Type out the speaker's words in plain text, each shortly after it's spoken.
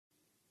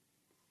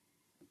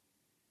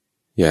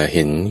อย่าเ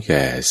ห็นแ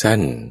ก่สั้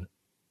น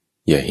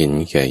อย่าเห็น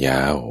แก่ย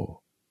าว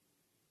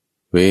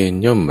เวร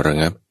ย่อมระ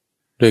งับ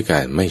ด้วยกา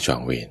รไม่จอ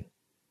งเวร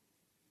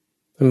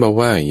ท่านบอก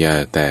ว่าอย่า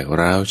แตก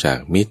ร้าวจาก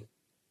มิตร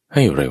ใ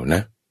ห้เร็วน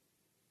ะ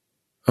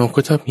เอาก็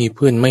ถ้ามีเ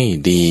พื่อนไม่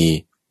ดี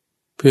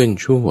เพื่อน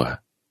ชั่ว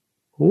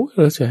เ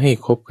ราจะให้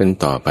คบกัน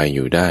ต่อไปอ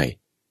ยู่ได้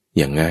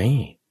อย่างไง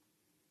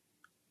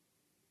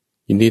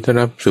ยินดีต้อน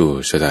รับสู่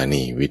สถา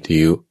นีวิท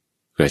ยุ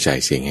กระจาย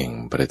เสียงแห่ง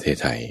ประเทศ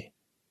ไทย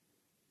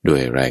ด้ว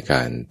ยรายก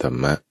ารธรร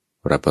ม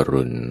รับอ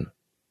รุณ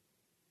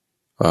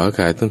ออกอาก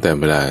าศตั้งแต่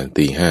เวลา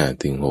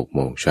 5:00 ถึง 6:00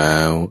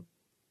 น.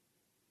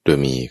โดย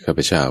มีข้าพ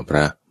เจ้าพร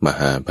ะม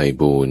หาไพ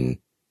บูลย์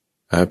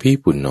อาภี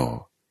ปุณโญ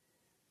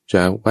จ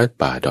ากวัด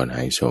ป่าดอนไห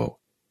โศก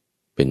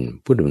เป็น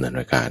ผู้ดำเนิน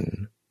รายการ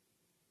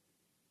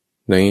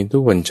ในทุ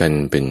กวันจันท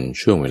ร์เป็น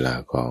ช่วงเวลา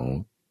ของ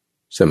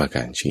สมก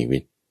ารชีวิ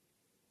ต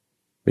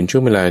เป็นช่ว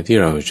งเวลาที่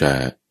เราจะ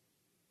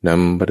น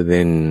ำประเ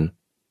ด็น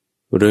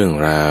เรื่อง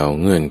ราว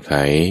เงื่อนไข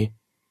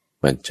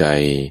ปัจจั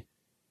ย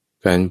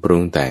การปรุ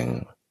งแต่ง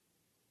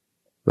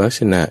ลักษ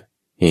ณะ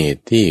เห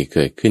ตุที่เ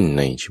กิดขึ้นใ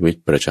นชีวิต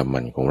ประจำ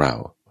วันของเรา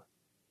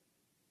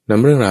น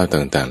ำเรื่องราว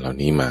ต่างๆเหล่า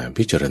นี้มา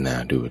พิจารณา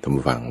ดูท่าน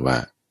ผู้ฟังว่า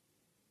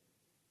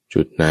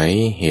จุดไหน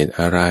เหตุ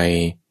อะไร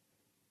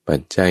ปั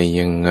จจัย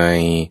ยังไง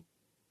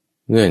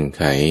เงื่อนไ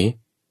ข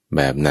แ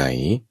บบไหน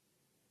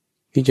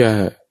ที่จะ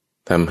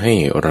ทำให้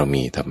เรา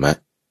มีธรรมะ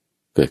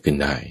เกิดขึ้น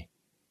ได้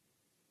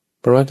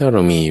เพราะว่าถ้าเร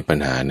ามีปัญ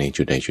หาใน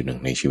จุดใดจุดหนึ่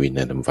งในชีวิตน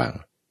ะท่านผู้ฟัง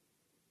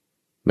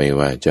ไม่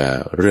ว่าจะ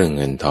เรื่องเ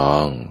งินทอ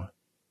ง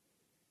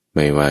ไ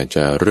ม่ว่าจ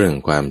ะเรื่อง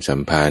ความสั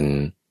มพันธ์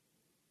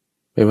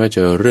ไม่ว่าจ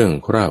ะเรื่อง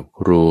ครอบ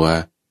ครัว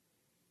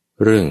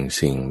เรื่อง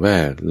สิ่งแว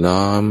ด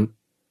ล้อม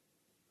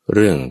เ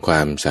รื่องคว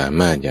ามสา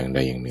มารถอย่างใด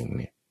อย่างหนึ่งเ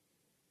นี่ย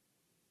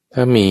ถ้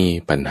ามี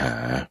ปัญหา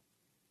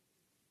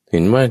เห็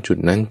นว่าจุด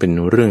นั้นเป็น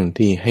เรื่อง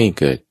ที่ให้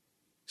เกิด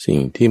สิ่ง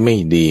ที่ไม่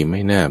ดีไ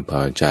ม่น่าพ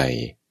อใจ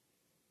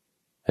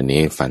อัน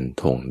นี้ฟัน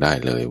ธงได้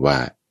เลยว่า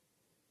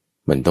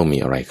มันต้องมี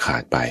อะไรขา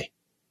ดไป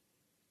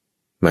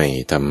ไม่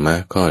ธรรมะ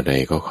ข้อใด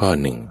ก็ข้อ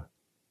หนึ่ง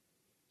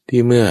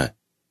ที่เมื่อ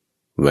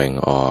แหว่ง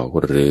ออก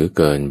หรือเ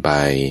กินไป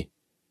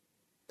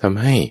ท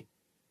ำให้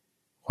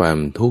ความ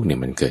ทุกข์เนี่ย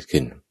มันเกิด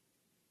ขึ้น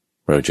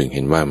เราจึงเ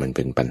ห็นว่ามันเ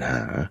ป็นปัญห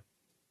า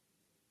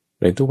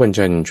ในทุกวัน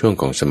จันทร์ช่วง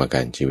ของสมก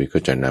ารชีวิตก็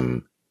จะน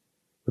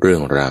ำเรื่อ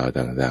งราว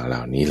ต่างๆเหล่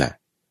านี้แหละ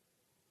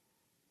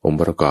องค์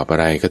ประกอบอะ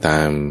ไรก็ต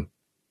าม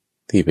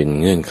ที่เป็น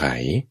เงื่อนไข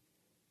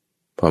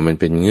พอมัน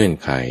เป็นเงื่อน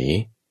ไข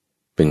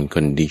เป็น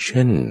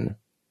condition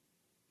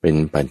เป็น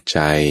ปัจ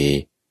จัย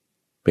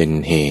เป็น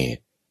เห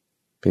ตุ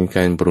เป็นก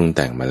ารปรุงแ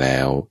ต่งมาแล้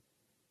ว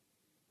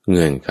เ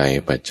งื่อนไข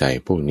ปัจจัย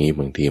พวกนี้บ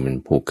างทีมัน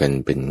ผูกกัน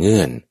เป็นเ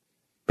งื่อน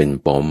เป็น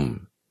ป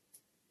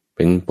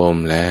ม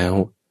แล้ว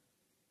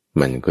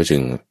มันก็จึ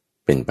ง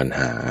เป็นปัญห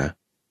า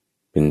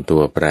เป็นตั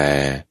วแปร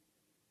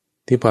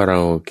ที่พอเรา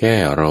แก้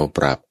เราป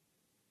รับ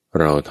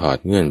เราถอด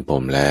เงื่อนป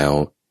มแล้ว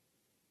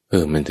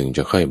มันถึงจ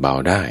ะค่อยเบา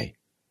ได้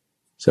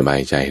สบา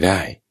ยใจได้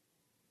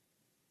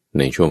ใ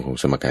นช่วงของ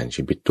สมการ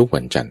ชีวิตทุก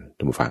วันจันทร์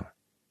ทุกฟัง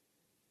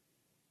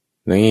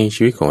ใน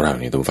ชีวิตของเรา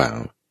เนี่ยทุกฟัง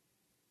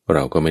เร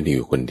าก็ไม่ได้อ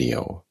ยู่คนเดีย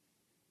ว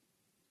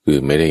คือ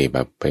ไม่ได้แบ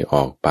บไปอ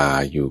อกป่า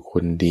อยู่ค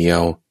นเดีย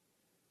ว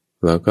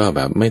แล้วก็แบ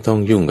บไม่ต้อง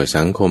ยุ่งกับ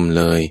สังคม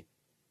เลย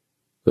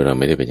คือเรา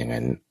ไม่ได้เป็นอย่าง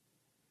นั้น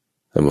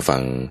ท่านผู้ฟั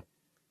ง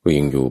ก็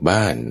ยังอยู่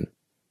บ้าน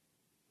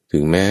ถึ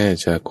งแม้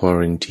จะควอ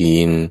รันที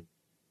น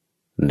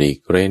หลีก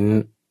เร้น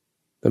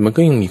แต่มัน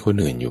ก็ยังมีคน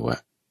อื่นอยู่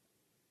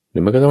เดี๋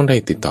ยวมันก็ต้องได้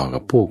ติดต่อกั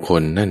บผู้ค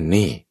นนั่น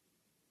นี่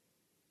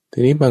ที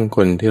นี้บางค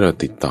นที่เรา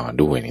ติดต่อ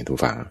ด้วยเนี่ยทุก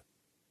ฝั่ง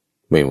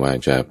ไม่ว่า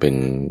จะเป็น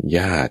ญ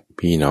าติ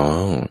พี่น้อ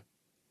ง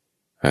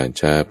อาจ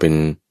จะเป็น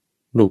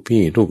ลูก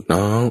พี่ลูก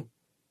น้อง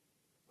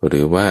ห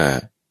รือว่า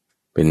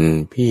เป็น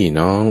พี่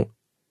น้อง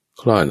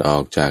คลอดออ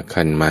กจากค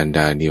รรภ์มารด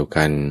าเดียว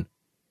กัน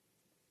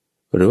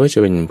หรือว่าจะ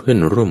เป็นเพื่อน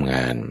ร่วมง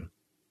าน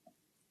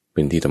เ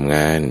ป็นที่ทำง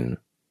าน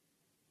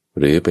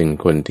หรือเป็น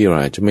คนที่เรา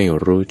อาจจะไม่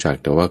รู้จัก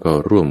แต่ว่าก็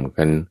ร่วม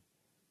กัน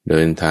เ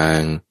ดินทาง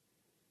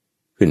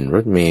ขึ้นร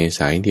ถเมล์ส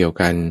ายเดียว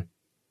กัน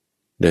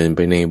เดินไป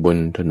ในบน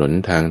ถนน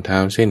ทางเท้า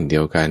เส้นเดี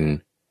ยวกัน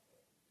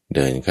เ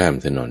ดินข้าม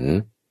ถนน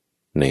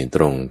ในต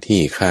รง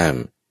ที่ข้าม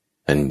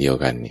อันเดียว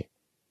กันเนี่ย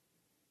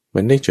มั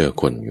นได้เจอ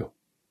คนอยู่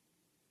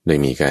ได้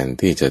มีการ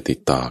ที่จะติด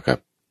ต่อกับ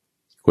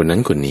คนนั้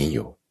นคนนี้อ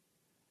ยู่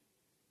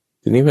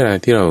ทีนี้เวลา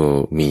ที่เรา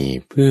มี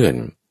เพื่อน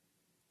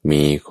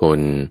มีคน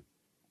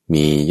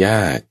มีญ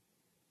าติ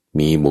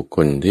มีบุคค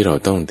ลที่เรา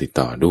ต้องติด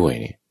ต่อด้วย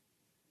เนี่ย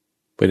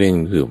ประเด็น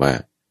คือว่า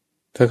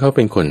ถ้าเขาเ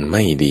ป็นคนไ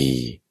ม่ดี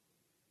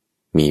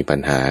มีปัญ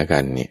หากั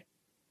นเนี่ย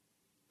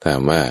ถาม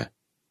ว่า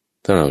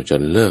ถ้าเราจะ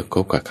เลิกค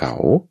บกับเขา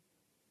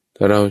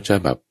ถ้าเราจะ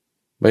แบบ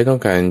ไม่ต้อ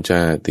งการจะ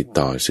ติด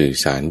ต่อสื่อ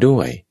สารด้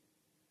วย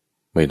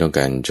ไม่ต้องก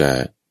ารจะ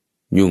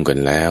ยุ่งกัน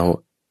แล้ว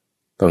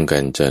ต้องกา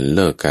รจะเ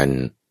ลิกกัน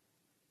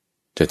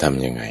จะท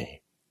ำยังไง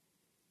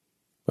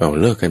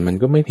เลิกกันมัน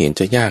ก็ไม่เห็น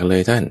จะยากเล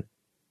ยท่าน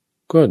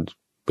ก็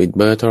ปิดเ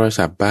บอร์โทร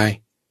ศัพท์ไป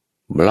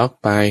บล็อก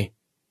ไป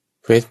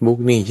Facebook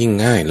นี่ยิ่ง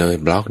ง่ายเลย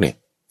บล็อกเนี่ย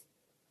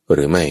ห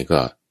รือไม่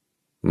ก็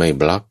ไม่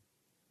บล็อก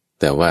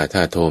แต่ว่าถ้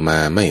าโทรมา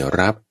ไม่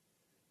รับ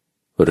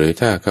หรือ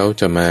ถ้าเขา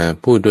จะมา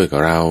พูดด้วยกั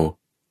บเรา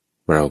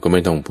เราก็ไ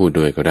ม่ต้องพูด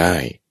ด้วยก็ได้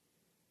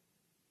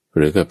ห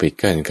รือก็ปิด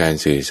กั้นการ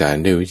สื่อสาร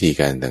ด้วยวิธี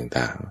การ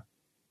ต่าง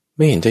ๆไ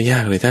ม่เห็นจะยา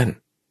กเลยท่าน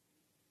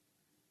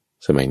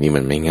สมัยนี้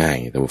มันไม่ง่าย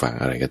ท่านผู้ฟัง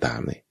อะไรก็ตาม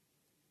เลย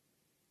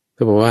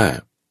ก็บอกว่า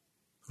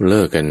เ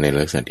ลิกกันใน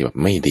ลักษณะที่แบบ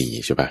ไม่ดี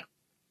ใช่ปะ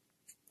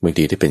บาง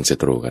ทีที่เป็นศั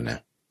ตรูกันนะ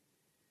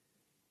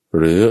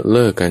หรือเ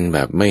ลิกกันแบ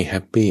บไม่แฮ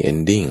ปปี้เอน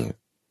ดิ้ง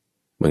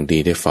บางที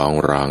ได้ฟ้อง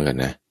ร้องกัน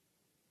นะ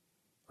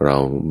เรา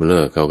เ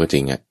ลิกเขาก็จ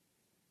ริงอ่ะ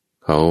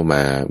เขาม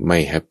าไม่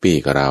แฮปปี้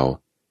กับเรา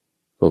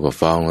ก็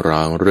ฟ้องร้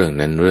องเรื่อง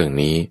นั้นเรื่อง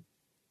นี้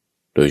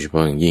โดยเฉพา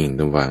ะอย่างยิ่ง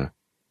ท่านฟัง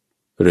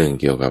เรื่อง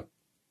เกี่ยวกับ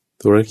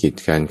ธุรกิจ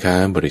การค้า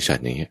บริษัท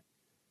อย่างเงี้ย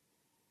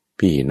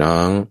พี่น้อ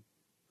ง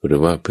หรื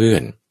อว่าเพื่อ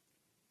น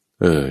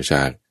จ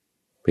าก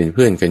เป็นเ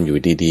พื่อนกันอยู่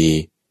ดี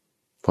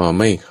ๆพอ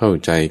ไม่เข้า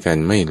ใจกัน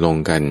ไม่ลง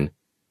กัน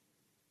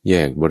แย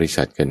กบริ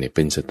ษัทกันเนี่ยเ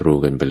ป็นศัตรู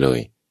กันไปเลย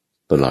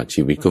ตลอด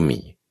ชีวิตก็มี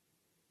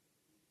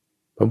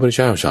พระพุทธเ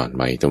จ้าสอน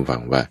ไว้ท่านฟั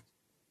งว่า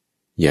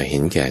อย่าเห็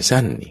นแก่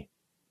สั้นนี่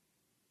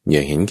อย่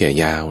าเห็นแก่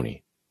ยาวนี่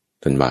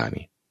ท่านว่า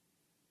นี่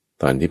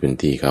ตอนที่เป็น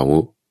ทีฆาวุ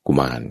กุ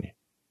มารเนี่ย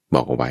บ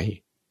อกเอาไว้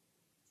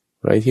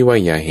ไรที่ว่า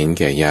อย่าเห็น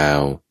แก่ยา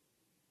ว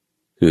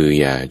คือ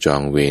อย่าจอ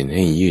งเวรใ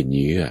ห้ยืดเ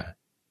ยื้อ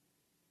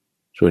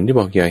ส่วนที่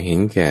บอกอย่าเห็น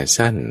แก่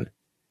สั้น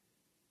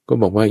ก็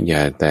บอกว่าอย่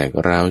าแตก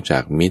ร้าวจา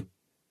กมิตร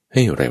ใ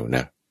ห้เร็วน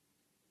ะ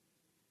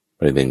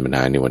ประเด็นปัญห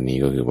าในวันนี้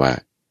ก็คือว่า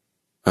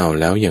เอา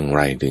แล้วอย่างไ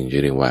รถึงจะ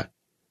เรียกว่า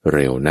เ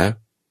ร็วนะ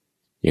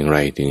อย่างไร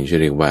ถึงจะ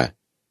เรียกว่า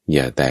อ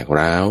ย่าแตก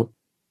ร้าว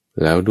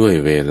แล้วด้วย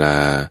เวลา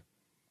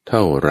เท่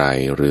าไร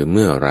หรือเ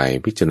มื่อไร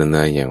พิจารณ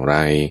าอย่างไร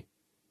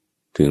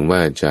ถึงว่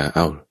าจะ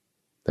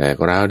แตก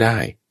ร้าวได้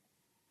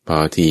พอ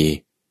ที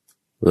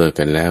เลิก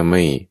กันแล้วไ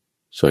ม่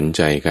สนใ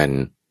จกัน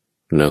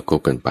เลิกคบ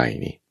กันไป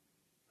นี่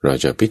เรา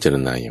จะพิจาร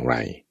ณาอย่างไร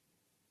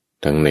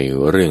ทั้งใน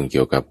เรื่องเ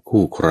กี่ยวกับ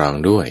คู่ครอง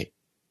ด้วย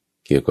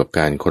เกี่ยวกับก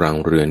ารครอง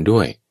เรือนด้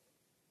วย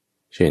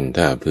เช่น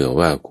ถ้าเผื่อ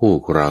ว่าคู่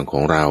ครองขอ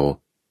งเรา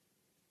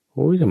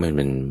ทำไม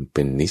มันเ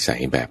ป็นนิสั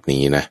ยแบบ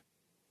นี้นะ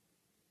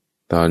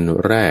ตอน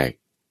แรก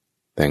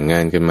แต่งงา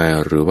นกันมา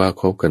หรือว่า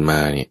คบกันมา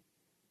เนี่ย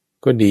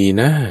ก็ดี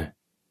นะ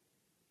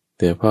แ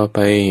ต่พอไป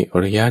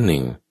ระยะหนึ่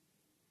ง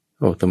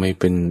ทำไม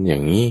เป็นอย่า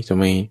งนี้ทำ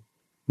ไม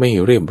ไม่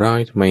เรียบร้อย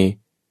ทำไม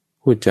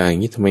พูดจาอย่า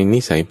งนี้ทำไมนิ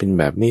สัยเป็น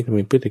แบบนี้ทำไม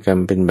พฤติกรรม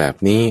เป็นแบบ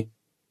นี้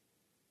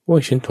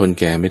ฉันทน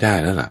แกไม่ได้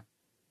แล้วล่ะ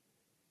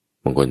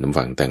บางคนทำ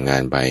ฝั่งแต่งงา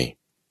นไป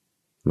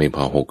ไม่พ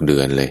อ6 เดื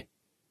อนเลย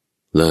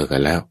เลิกกั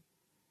นแล้ว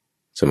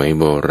สมัย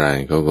โบราณ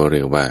เขาก็เรี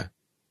ยกว่า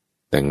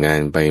แต่งงาน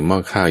ไปหม้อ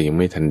ข้าวยัง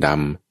ไม่ทันด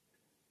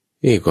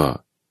ำก็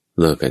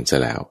เลิกกันซะ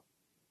แล้ว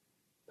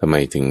ทำไม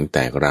ถึงแต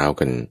กร้าว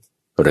กัน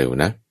เร็ว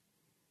นะ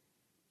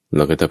แ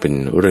ล้วก็ถ้าเป็น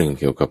เรื่อง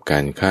เกี่ยวกับกา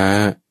รค้า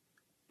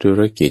ธุ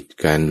รกิจ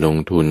การลง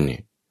ทุนเนี่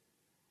ย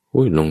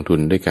ลงทุน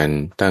ด้วยการ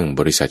ตั้งบ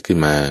ริษัทขึ้น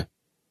มา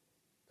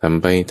ท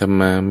ำไปทำ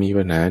มามี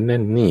ปัญหานั่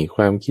นนี่ค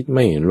วามคิดไ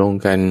ม่ลง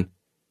กัน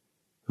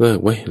เลิก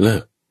เลิ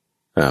ก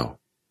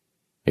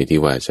ไอ้ที่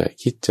ว่าจะ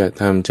คิดจะ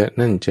ทำจะ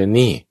นั่นจะ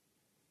นี่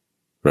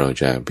เรา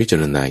จะพิจา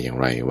รณาอย่าง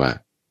ไรว่า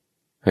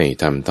ให้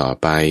ทำต่อ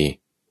ไป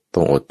ต้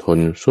องอดทน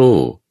สู้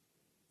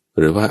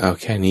หรือว่าเอา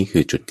แค่นี้คื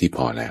อจุดที่พ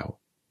อแล้ว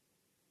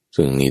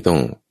ซึ่งนี้ต้อง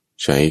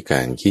ใช้ก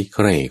ารคิดใค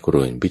ร่คร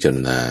วญพิจาร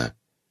ณา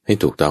ให้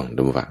ถูกต้อง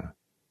ดูฟัง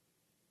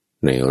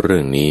ในเรื่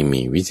องนี้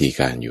มีวิธี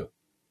การอยู่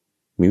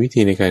มีวิ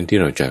ธีในการที่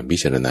เราจะพิ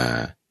จารณา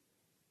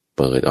เ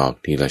ปิดออก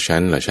ทีละชั้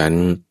นละชั้น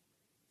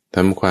ท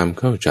ำความ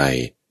เข้าใจ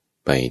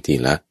ไปที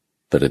ละ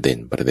ประเ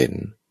ด็น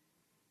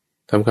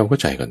ทำความเข้า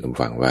ใจก่อนทุก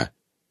ฝั่งว่า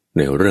ใ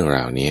นเรื่องร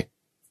าวนี้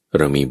เ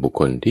รามีบุค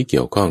คลที่เ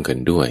กี่ยวข้องกัน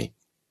ด้วย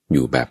อ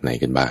ยู่แบบไหน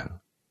กันบ้าง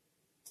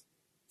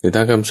ในท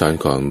างคำสอน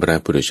ของพระ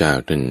พุทธเจ้า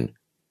ท่าน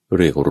เ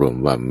รียกรวม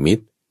ว่ามิต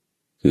ร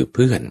คือเ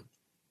พื่อน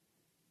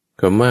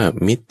คำว่า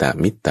มิตต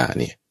า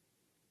เนี่ย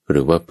ห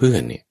รือว่าเพื่อ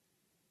นเนี่ย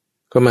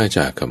ก็มาจ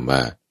ากคำว่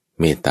า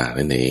เมตตา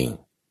นั่นเอง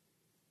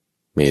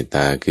เมตต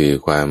าคือ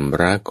ความ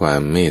รักควา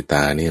มเมตต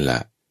านี่แหล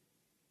ะ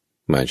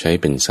มาใช้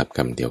เป็นศัพท์ค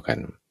ำเดียวกัน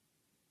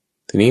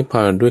ทีนี้พอ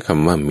ด้วยค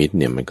ำว่ามิตร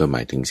เนี่ยมันก็หม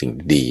ายถึงสิ่ง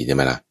ดีใช่ไห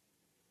มล่ะ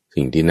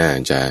สิ่งที่น่า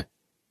จะ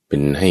เป็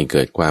นให้เ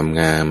กิดความ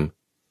งาม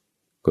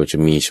ก็จะ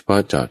มีเฉพา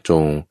ะเจาะจ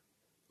ง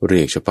เรี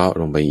ยกเฉพาะ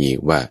ลงไปอีก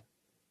ว่า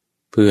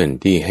เพื่อน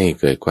ที่ให้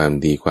เกิดความ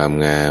ดีความ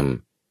งาม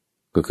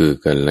ก็คือ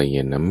กัลย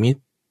าณมิต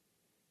ร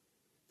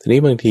ที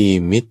นี้บางที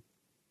มิตร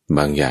บ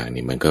างอย่าง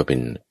นี่มันก็เป็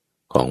น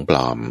ของปล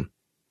อม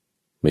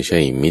ไม่ใช่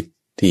มิตร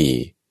ที่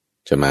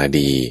จะมา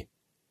ดี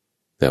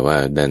แต่ว่า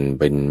ดัน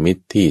เป็นมิต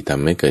รที่ท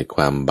ำให้เกิดค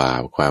วามบา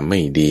ปความไม่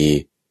ดี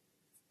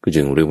ก็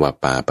จึงเรียกว่า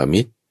ปาป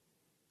มิตร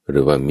หรื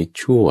อว่ามิตร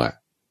ชั่ว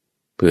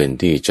เพื่อน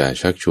ที่จะ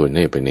ชักชวนใ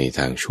ห้ไปในท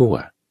างชั่ว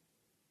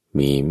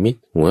มีมิต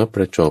รหัวป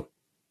ระจบ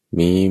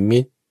มีมิ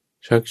ตร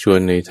ชักชวน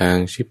ในทาง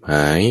ชิบห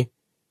าย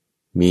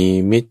มี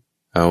มิตร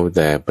เอาแ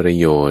ต่ประ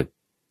โยชน์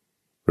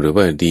หรือ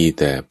ว่าดี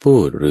แต่พู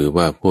ดหรือ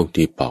ว่าพวก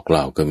ที่ปอกเ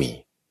ล่าก็มี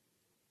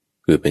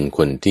คือเป็นค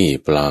นที่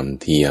ปลอม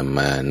เทียม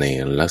มาใน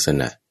ลักษ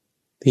ณะ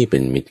ที่เป็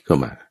นมิตรเข้า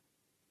มา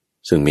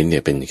ซึ่งมิตรเนี่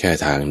ยเป็นแค่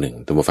ทางหนึ่ง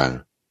ท่านผู้ฟัง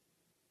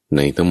ใน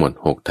ทั้งหมด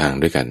6 ทาง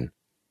ด้วยกัน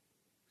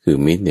คือ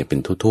มิตรเนี่ยเป็น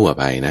ทั่วๆ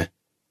ไปนะ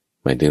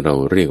หมายถึงเรา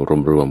เรียก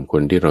รวมๆค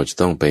นที่เราจะ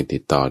ต้องไปติ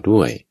ดต่อด้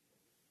วย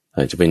อ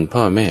าจจะเป็น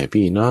พ่อแม่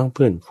พี่น้องเ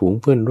พื่อนฝูง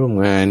เพื่อนร่วม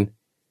งาน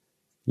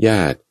ญ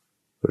าติ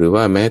หรือ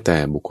ว่าแม้แต่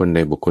บุคคลใด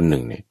บุคคลห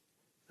นึ่งเนี่ย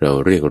เรา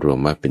เรียกรวม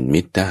ว่าเป็น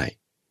มิตรได้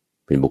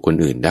เป็นบุคคล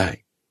อื่นได้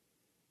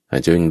อา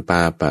จจะเป็นป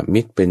าปะ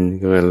มิตรเป็น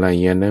กัล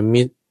ยาณ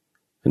มิตร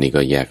อันนี้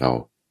ก็แยกเอา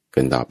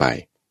กันต่อไป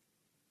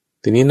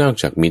ทีนี้นอก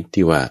จากมิตร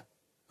ที่ว่า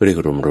เรียก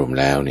รวมๆ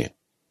แล้วเนี่ย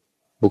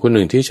บุคคล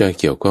อื่นที่จะ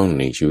เกี่ยวข้อง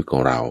ในชีวิตขอ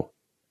งเรา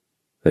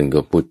ท่านก็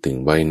พูดถึง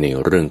ไว้ใน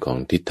เรื่องของ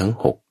ทิศทั้ง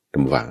6ต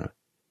ำวัง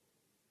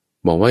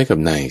บอกไว้กับ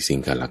นายสิง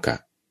คลกะ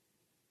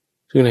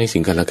ซึ่งนายสิ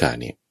งคลกะ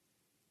เนี่ย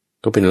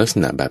ก็เป็นลักษ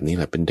ณะแบบนี้แ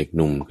หละเป็นเด็กห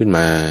นุ่มขึ้นม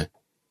า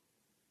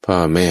พ่อ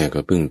แม่ก็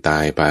เพิ่งตา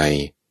ยไป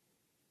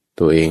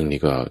ตัวเองนี่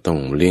ก็ต้อง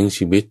เลี้ยง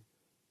ชีวิต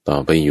ต่อ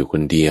ไปอยู่ค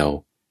นเดียว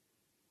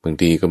บาง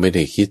ทีก็ไม่ไ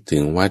ด้คิดถึ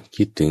งวัด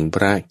คิดถึงพ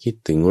ระคิด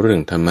ถึงเรื่อ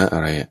งธรรมะอ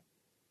ะไร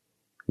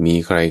มี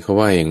ใครเขา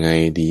ว่ายังไง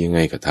ดียังไง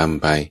ก็ท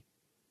ำไป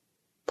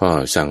พ่อ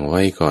สั่งไ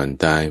ว้ก่อน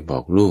ตายบอ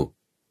กลูก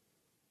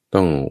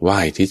ต้องไหว้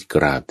ทิศก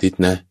ราบทิศ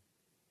นะ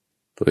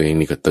ตัวเอง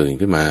นี่ก็ตื่น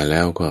ขึ้นมาแ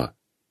ล้วก็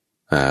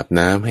อาบ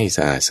น้ำให้ส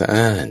ะอาดสะ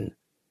อ้าน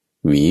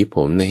หวีผ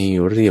มให้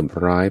เรียบ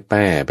ร้อยแ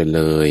ป้ไปเ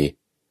ลย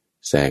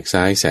แสก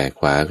ซ้ายแสก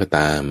ขวาก็ต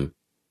าม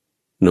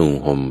นุ่ง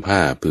ห่มผ้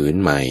าผืน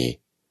ใหม่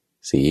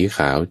สีข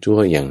าวจั่ว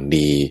อย่าง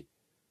ดี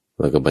แ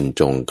ล้วก็บรร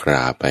จงกร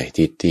าบไป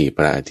ทิศที่พ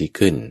ระอาทิตย์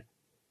ขึ้น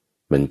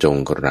บรรจง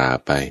กราบ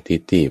ไปทิ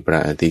ศที่พระ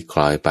อาทิตย์ค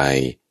ล้อยไป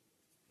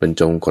บรร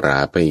จงกรา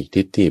บไปอีก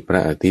ทิศที่พร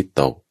ะอาทิตย์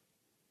ตก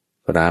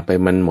กราบไป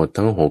มันหมด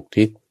ทั้ง6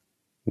ทิศ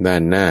ด้า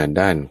นหน้า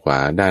ด้านขวา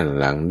ด้าน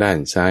หลังด้าน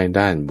ซ้าย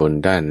ด้านบน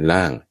ด้าน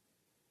ล่าง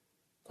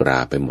กรา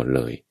บไปหมดเ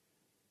ลย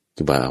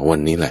คิดว่าวัน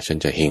นี้แหละฉัน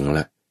จะเฮงล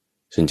ะ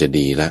ฉันจะ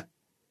ดีละ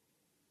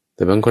แ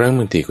ต่บางครั้งบ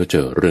างทีก็เจ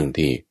อเรื่อง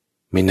ที่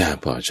ไม่น่า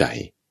พอใจ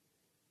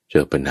เจ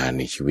อปัญหาใ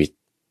นชีวิต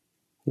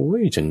โอ้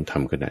ยฉันท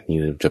ำขนาดนี้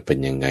จะเป็น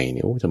ยังไงเ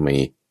นี่ยโอ้ทำไม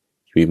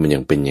ชีวิตมันยั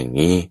งเป็นอย่าง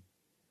นี้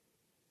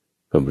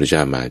พระพุทธเจ้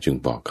ามาจึง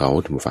บอกเขา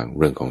ถึงฟัง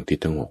เรื่องของทิศ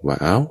ทั้ง6ว่า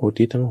เอ้า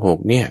ทิศทั้ง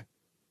6เนี่ย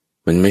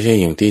มันไม่ใช่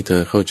อย่างที่เธ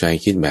อเข้าใจ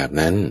คิดแบบ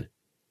นั้น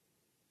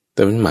แ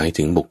ต่มันหมาย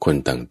ถึงบุคคล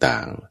ต่า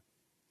ง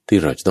ๆที่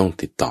เราจะต้อง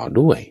ติดต่อ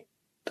ด้วย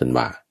ท่าน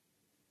ว่า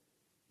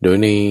โดย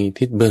ใน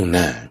ทิศเบื้องห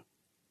น้า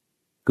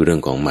คือเรื่อ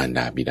งของมารด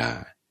าบิดา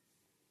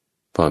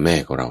พ่อแม่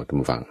ของเราท่าน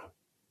ฟัง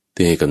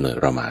ที่ให้กำเนิด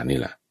เรามานี่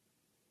แหละ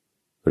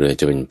หรือ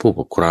จะเป็นผู้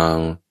ปกครอง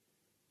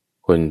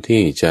คน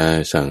ที่จะ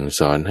สั่งส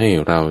อนให้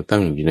เราตั้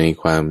งอยู่ใน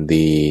ความ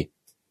ดี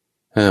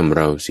ห้ามเ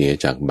ราเสีย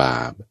จากบ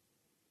าป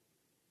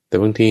แต่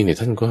บางทีเนี่ย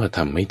ท่านก็ท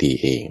ำไม่ดี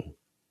เอง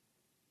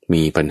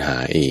มีปัญหา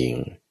เอง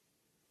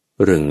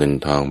เรื่องเงิน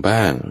ทอง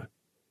บ้าง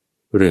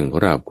เรื่องค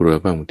รอบครัว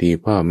บางที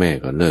พ่อแม่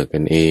ก็เลิกกั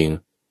นเอง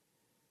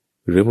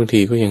หรือบาง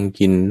ทีก็ยัง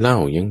กินเหล้า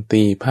ยัง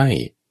ตีไพ่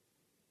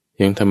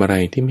ยังทำอะไร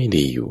ที่ไม่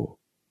ดีอยู่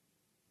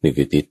นี่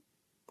คือทิศ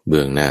เ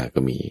บื้องหน้าก็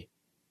มี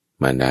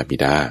มารดาบิ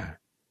ดา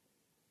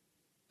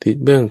ทิศ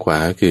เบื้องขวา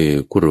คือ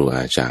ครูอ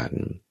าจาร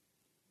ย์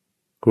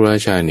ครูอา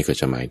จารย์นี่ก็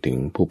จะหมายถึง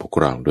ผู้ปกค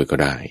รองด้วยก็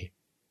ได้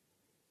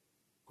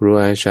ครู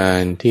อาจาร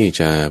ย์ที่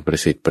จะประ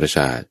สิทธิ์ประส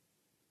าท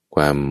ค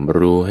วาม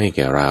รู้ให้แ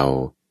ก่เรา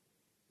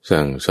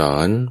สั่งสอ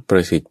นปร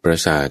ะสิทธิ์ประ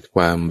สาทค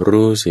วาม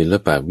รู้ศิล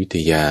ปวิท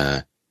ยา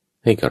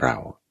ให้กับเรา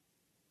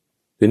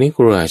ทีนี้ค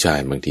รูอาจาร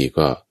ย์บางที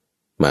ก็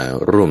มา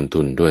ร่วม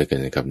ทุนด้วยกัน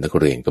กับนัก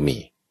เรียนก็มี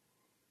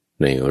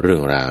ในเรื่อ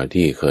งราว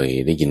ที่เคย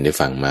ได้ยินได้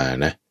ฟังมา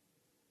นะ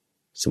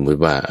สมมุติ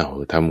ว่า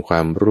ทำคว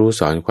ามรู้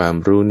สอนความ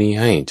รู้นี้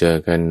ให้เจอ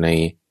กันใน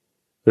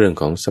เรื่อง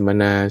ของสัมม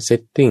นาเซ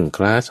ตติ้งค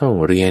ลาสห้อง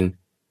เรียน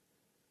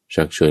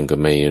ชักชวนกัน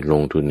ไปล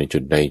งทุนในจุ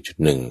ดใดจุด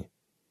หนึ่ง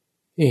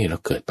เรา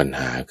เกิดปัญห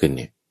าขึ้นเ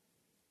นี่ย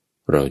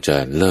เราจะ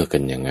เลิกกั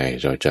นยังไง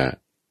เราจะ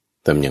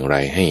ทำอย่างไร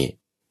ให้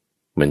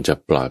มันจะ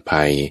ปลอด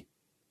ภัย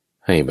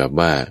ให้แบบ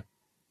ว่า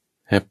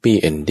แฮปปี้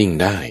เอนดิ้ง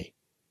ได้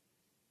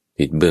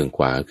ทิศเบื้องข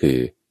วาคือ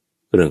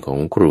เรื่องของ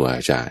ครูอา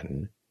จารย์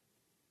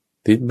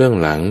ทิศเบื้อง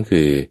หลัง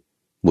คือ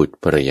บุตร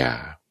ภรร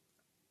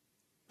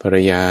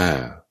ยา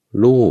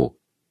ลูก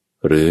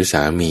หรือส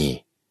ามี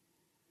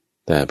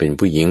แต่เป็น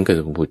ผู้หญิงก็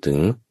ต้องพูดถึง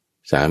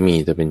สามี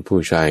แต่เป็นผู้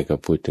ชายก็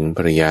พูดถึงภ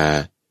รรยา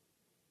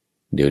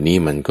เดี๋ยวนี้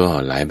มันก็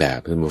หลายแบบ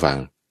ท่านผู้ฟัง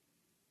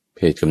เพ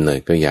ศกำเนิด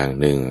ก็อย่าง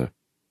หนึ่ง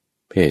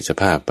เพศส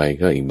ภาพไป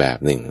ก็อีกแบบ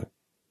หนึ่ง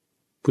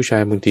ผู้ชา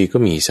ยบางทีก็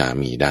มีสา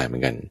มีได้เหมือ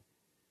นกัน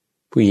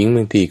ผู้หญิงบ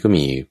างทีก็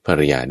มีภร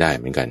รยาได้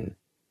เหมือนกัน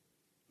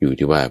อยู่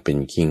ที่ว่าเป็น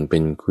คิงเป็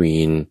นควี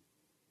น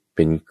เ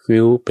ป็นควิ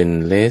ลเป็น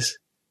เลส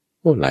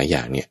หลายอย่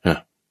างเนี่ย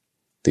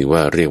ถือว่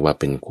าเรียกว่า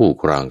เป็นคู่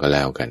ครองก็แ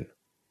ล้วกัน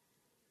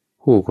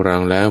คู่ครอ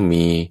งแล้ว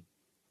มี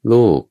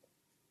ลูก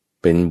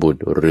เป็นบุต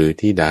รหรือ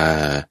ธิดา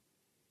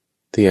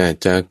ที่อาจ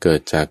จะเกิ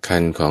ดจากคร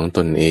รภ์ของต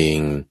นเอง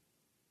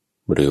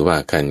หรือว่า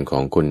ครรภ์ขอ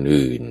งคน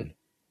อื่น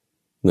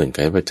เงื่อนไข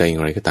ปัจจัยอย่า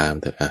งไรก็ตาม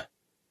เถอะ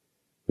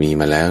มี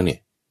มาแล้วเนี่ย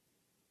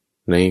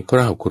ในคร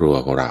อบครัว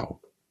ของเรา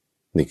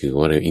นี่คือ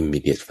ว่าเรียก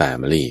immediate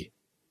family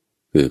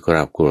คือคร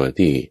อบครัว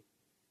ที่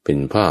เป็น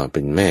พ่อเ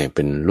ป็นแม่เ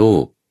ป็นลู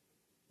ก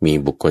มี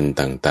บุคคล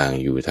ต่าง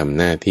ๆอยู่ทำ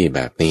หน้าที่แ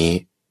บบนี้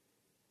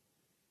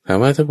ถาม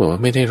ว่าถ้าบอกว่า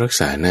ไม่ได้รัก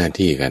ษาหน้า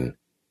ที่กัน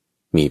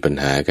มีปัญ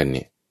หากันเ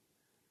นี่ย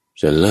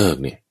จะเลิก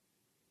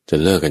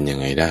กันยัง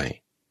ไงได้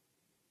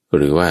ห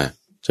รือว่า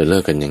จะเลิ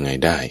กกันยังไง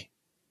ได้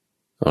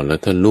แล้ว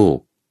ถ้าลูก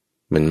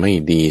มันไม่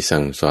ดี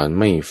สั่งสอน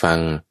ไม่ฟัง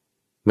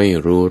ไม่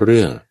รู้เ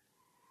รื่อง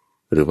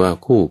หรือว่า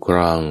คู่คร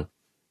อง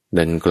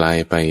ดันกลาย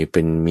ไปเ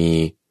ป็นมี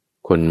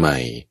คนใหม่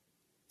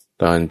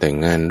ตอนแต่ง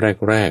งาน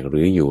แรกๆห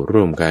รืออยู่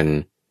ร่วมกัน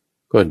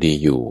ก็ดี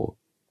อยู่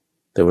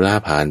แต่เวลา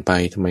ผ่านไป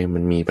ทำไมมั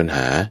นมีปัญห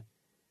า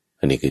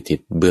อันนี้คือทิศ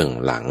เบื้อง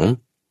หลัง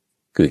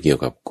คือเกี่ยว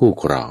กับคู่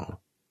ครอง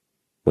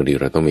บางที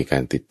เราต้องมีกา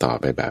รติดต่อ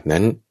ไปแบบ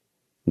นั้น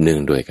เนื่อง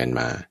ด้วยกัน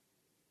มา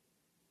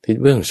ทิศ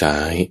เบื้องซ้า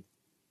ย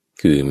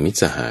คือมิตร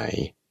สหาย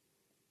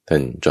ท่า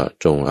นเจาะ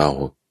จงเอา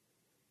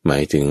หมา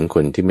ยถึงค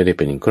นที่ไม่ได้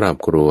เป็นครอบ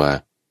ครัว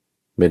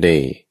ไม่ได้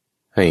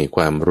ให้ค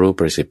วามรู้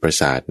ประสิทธิ์ประ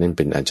สาทนั่นเ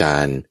ป็นอาจา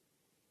รย์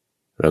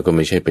เราก็ไ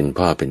ม่ใช่เป็น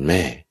พ่อเป็นแ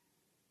ม่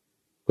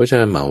ก็จะ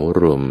เหมา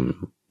รวม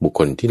บุค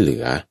คลที่เหลื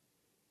อ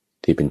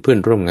ที่เป็นเพื่อน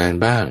ร่วมงาน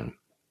บ้าง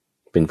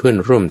เป็นเพื่อน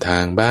ร่วมทา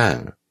งบ้าง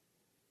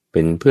เ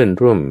ป็นเพื่อน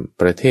ร่วม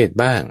ประเทศ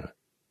บ้าง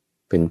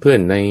เป็นเพื่อน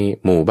ใน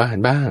หมู่บ้าน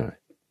บ้าง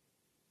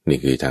นี่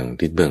คือทาง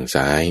ทิศเบื้อง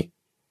ซ้าย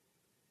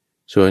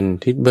ส่วน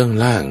ทิศเบื้อง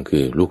ล่างคื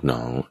อลูกน้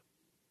อง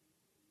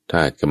ท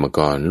าสกรรมก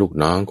รลูก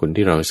น้องคน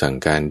ที่เราสั่ง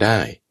การได้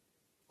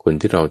คน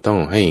ที่เราต้อง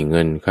ให้เ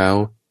งินเขา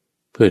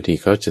เพื่อที่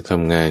เขาจะท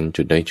ำงาน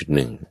จุดใดจุดห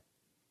นึ่ง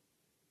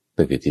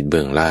นั่นคือทิศเ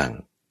บื้องล่าง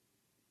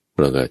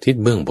แล้วก็ทิศ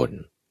เบื้องบน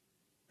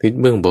ทิศ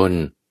เบื้องบน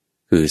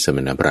คือสม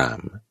ณพราหม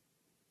ณ์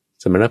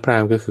สมณพราห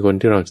มณ์ก็คือคน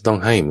ที่เราจะต้อง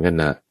ให้เหมือนกัน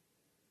นะ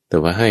แต่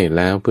ว่าให้แ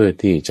ล้วเพื่อ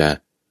ที่จะ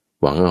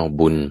หวังเอา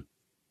บุญ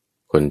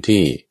คน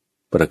ที่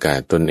ประกาศ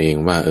ตนเอง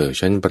ว่า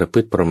ฉันประพฤ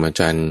ติพรหม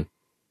จรรย์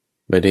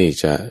ไม่ได้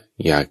จะ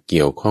อยากเ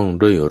กี่ยวข้อง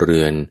ด้วยเรื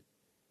อน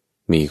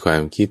มีควา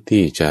มคิด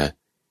ที่จะ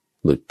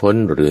หลุดพ้น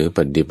หรือป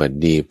ฏิบัติ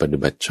ดีปฏิ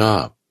บัติชอ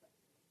บ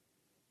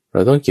เร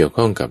าต้องเกี่ยว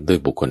ข้องกับด้วย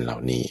บุคคลเหล่า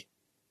นี้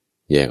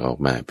แยกออก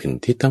มาเป็น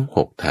ทิศทั้ง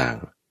6ทาง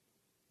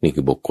นี่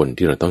คือบุคคล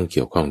ที่เราต้องเ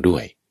กี่ยวข้องด้ว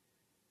ย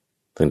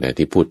ตั้งแต่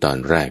ที่พูดตอน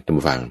แรกท่าน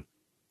ผู้ฟัง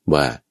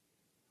ว่า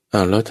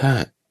แล้วถ้า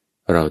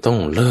เราต้อง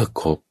เลิก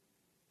คบ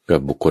กับ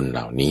บุคคลเห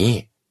ล่านี้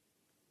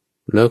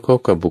เลิกคบ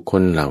กับบุคค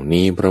ลเหล่า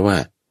นี้เพราะว่า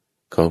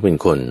เขาเป็น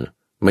คน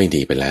ไม่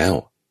ดีไปแล้ว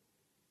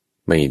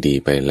ไม่ดี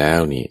ไปแล้ว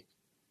นี่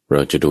เร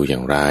าจะดูอย่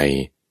างไร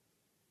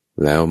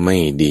แล้วไม่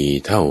ดี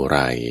เท่าไห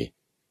ร่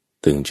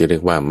ถึงจะเรีย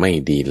กว่าไม่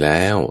ดีแ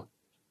ล้ว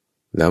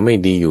แล้วไม่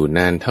ดีอยู่น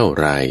านเท่า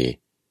ไหร่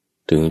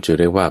ถึงจะเ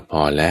รียกว่าพ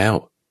อแล้ว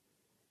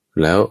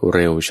แล้วเ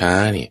ร็วช้า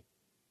เนี่ย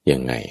ยั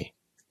งไง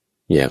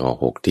แยกออก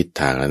6ทิศ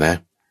ทางแล้วนะ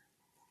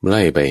ไ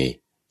ล่ไป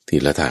ที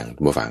ละทาง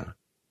บ่ฟัง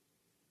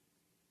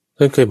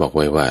ท่านเคยบอกไ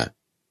ว้ว่า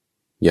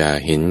อย่า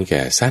เห็นแ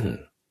ก่สั้น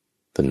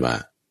ท่านว่า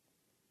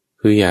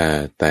คืออย่า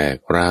แตก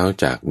ร้าว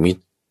จากมิต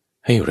ร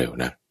ให้เร็ว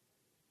นะ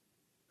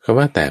คำ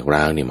ว่าแตก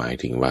ร้าวนี่หมาย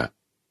ถึงว่า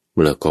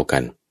เลิกคบกั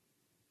น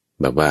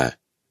แบบว่า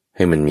ใ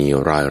ห้มันมี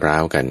รอยร้า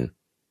วกัน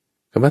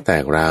คำว่าแต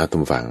กร้าวตร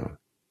งฝั่ง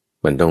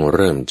มันต้องเ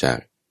ริ่มจาก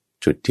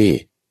จุดที่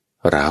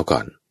ร้าวก่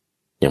อน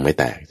ยังไม่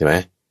แตกใช่ไหม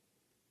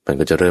มัน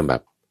ก็จะเริ่มแบ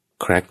บ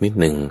แคร็กนิด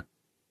นึง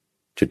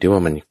จุดที่ว่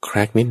ามันแค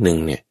ร็กนิดนึง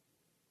เนี่ย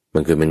มั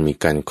นคือมันมี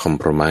การคอม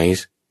โพรไม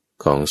ซ์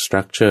ของสต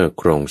รัคเจอร์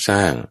โครงสร้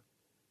าง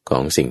ขอ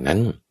งสิ่งนั้น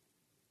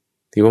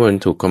ที่ว่ามัน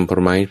ถูกคอมโพร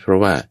ไมซ์เพราะ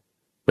ว่า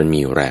มัน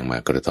มีแรงมา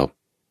กระทบ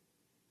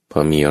พอ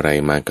มีอะไร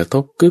มากระท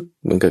บกึก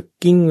มันก็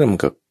กิ้งแล้วมัน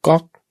ก็ก๊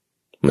อก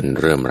มัน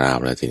เริ่มร้าว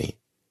แล้วทีนี้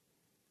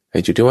ไอ้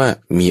จุดที่ว่า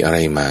มีอะไร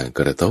มาก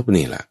ระทบ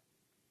นี่แหละ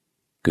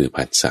คือ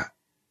ผัสสะ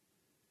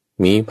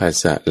มีผัส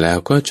สะแล้ว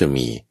ก็จะ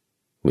มี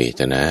เว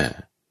ทนา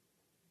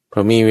พอ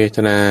มีเวท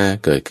นา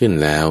เกิดขึ้น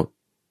แล้ว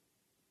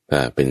ถ้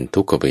าเป็น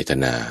ทุกขเวท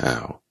นา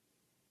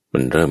มั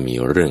นเริ่มมี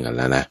เรื่องกันแ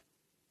ล้วนะ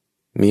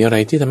มีอะไร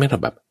ที่ทำให้เรา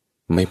แบบ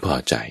ไม่พอ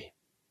ใจ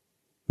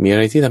มีอะ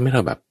ไรที่ทำให้เร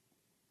าแบบ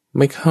ไ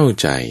ม่เข้า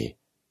ใจ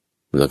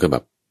แล้วก็แบ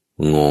บ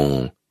งง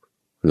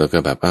แล้วก็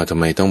แบบทำ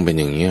ไมต้องเป็น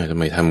อย่างเงี้ยทำ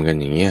ไมทำกัน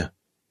อย่างเงี้ย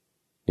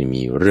นี่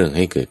มีเรื่องใ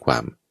ห้เกิดควา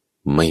ม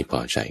ไม่พอ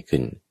ใจขึ้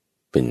น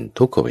เป็น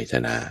ทุกขเวท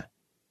นา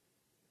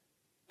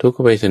ทุกข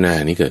เวทนา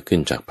นี้เกิดขึ้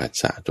นจากผัส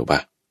สะถูกป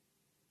ะ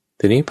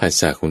ทีนี้ผัส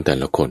สะของแต่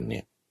ละคนเ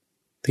นี่ย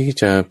ที่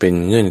จะเป็น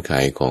เงื่อนไข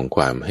ของค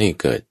วามให้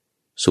เกิด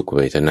สุขเ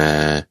วทนา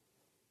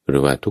หรื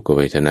อว่าทุกขเ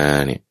วทนา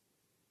เนี่ย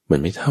มัน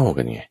ไม่เท่า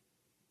กันไง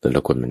แต่ล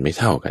ะคนมันไม่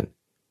เท่ากัน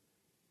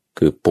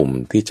คือปุ่ม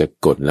ที่จะ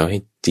กดแล้วให้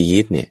จี๊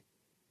ดเนี่ย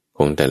ข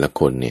องแต่ละ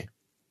คนเนี่ย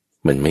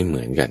มันไม่เห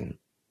มือนกัน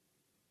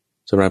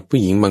สำหรับผู้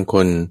หญิงบางค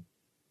น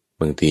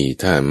บางที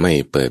ถ้าไม่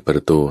เปิดปร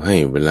ะตูให้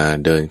เวลา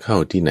เดินเข้า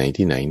ที่ไหน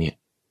เนี่ย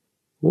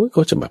เข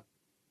าจะแบบ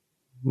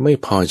ไม่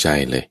พอใจ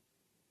เลย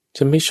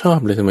ฉันไม่ชอบ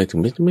เลยทำไมถึง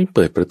ไม่เ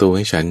ปิดประตูใ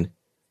ห้ฉัน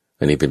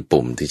อันนี้เป็น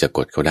ปุ่มที่จะก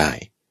ดเขาได้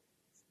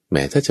แ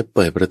ม้ถ้าจะเ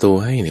ปิดประตู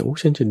ให้เนี่ย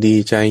ฉันจะดี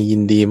ใจยิ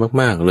นดี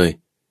มากๆเลย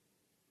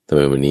ทำไ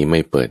มวันนี้ไม่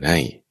เปิดให้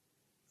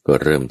ก็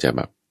เริ่มจะแ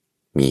บบ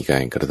มีกา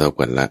รกระทบ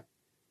กันละ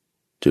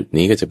จุด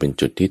นี้ก็จะเป็น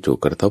จุดที่ถูก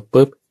กระทบ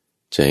ปุ๊บ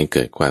จะให้เ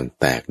กิดความ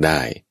แตกได้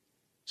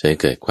จะให้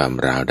เกิดความ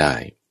ร้าวได้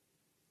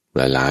ห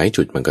ลายๆ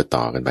จุดมันก็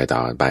ต่อกันไป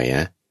น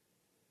ะ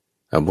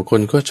บางค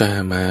นก็จะ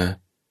มา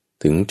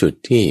ถึงจุด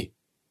ที่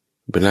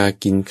เวลา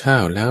กินข้า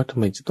วแล้วทำ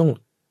ไมจะต้อง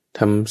ท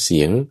ำเสี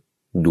ยง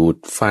ดูด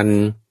ฟัน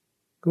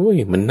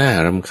มันน่า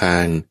รำคา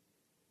ญ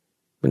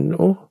มัน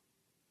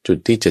จุด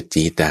ที่จะ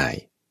จี๊ดได้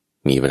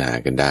มีปัญหา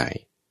กันได้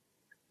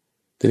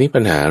ทีนี้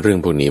ปัญหาเรื่อง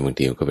พวกนี้บาง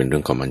ทีก็เป็นเรื่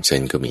อง common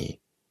sense ก็มี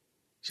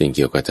สิ่งเ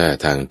กี่ยวกับ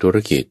ทางธุร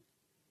กิจ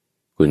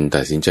คุณ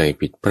ตัดสินใจ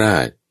ผิดพลา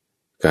ด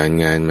การ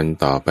งานมัน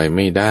ต่อไปไ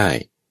ม่ได้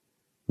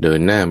เดิน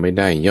หน้าไม่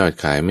ได้ยอด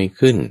ขายไม่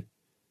ขึ้น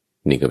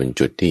นี่ก็เป็น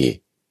จุดที่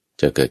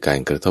จะเกิดการ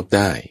กระทบไ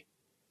ด้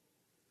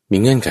มี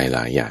เงื่อนไขหล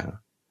ายอย่าง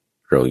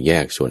เราแย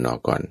กส่วนออก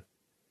ก่อน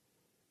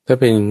ถ้า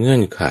เป็นเงื่อ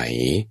นไข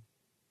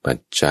ปัจ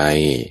จัย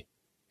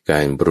กา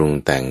รปรุง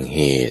แต่งเห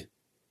ตุ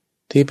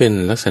ที่เป็น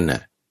ลักษณะ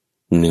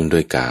หนึ่งโด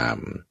ยกาม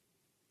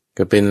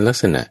ก็เป็นลัก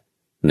ษณะ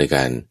ในก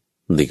าร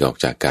หลีกออก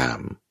จากกาม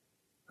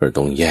เรา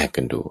ต้องแยก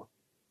กันดู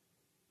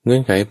เงื่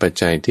อนไขปัจ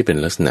จัยที่เป็น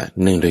ลักษณะ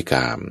หนึ่งโดยก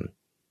าม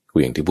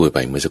อย่างที่พูดไป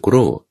เมื่อสักค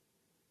รู่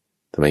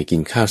ทำไมกิ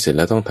นข้าวเสร็จแ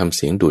ล้วต้องทำเ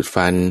สียงดูด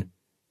ฟัน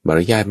มาร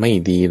ยาทไม่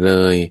ดีเล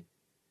ย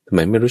ทำไม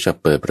ไม่รู้จัก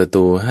เปิดประ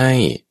ตูให้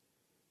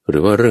หรื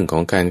อว่าเรื่องขอ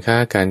งการค้า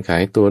การขา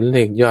ยตัวเล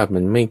ขยอด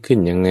มันไม่ขึ้น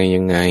ยัง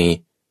ไง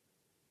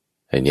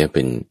อันนี้เ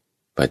ป็น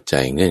ปัจจั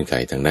ยเงื่อนไข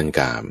ทางด้าน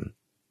กาม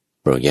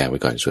เราแยกไว้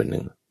ก่อนส่วนห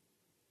นึ่ง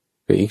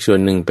คืออีกส่วน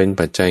หนึ่งเป็น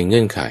ปัจจัยเ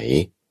งื่อนไข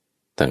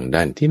ทางด้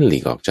านที่หลี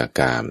กออกจาก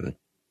กาม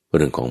เ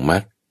รื่องของมรร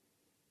ค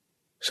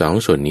สอง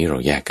ส่วนนี้เรา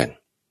แยกกัน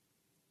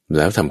แ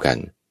ล้วทำการ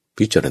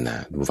พิจารณา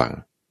ดูฟัง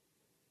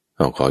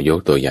ขอยก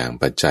ตัวอย่าง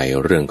ปัจจัย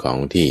เรื่องของ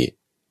ที่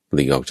ห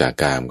ลีกออกจาก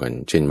กามก่อน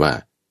เช่นว่า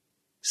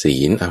ศี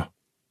ล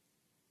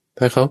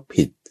ถ้าเขา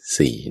ผิด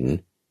ศีล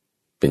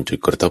เป็นจุด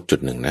กระทบจุด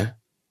หนึ่งนะ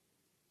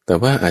แต่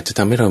ว่าอาจจะท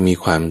ำให้เรามี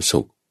ความ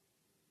สุข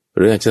ห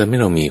รืออาจจะทำให้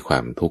เรามีควา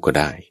มทุกข์ก็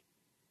ได้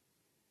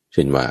เ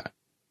ช่นว่า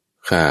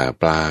ฆ่า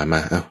ปลาม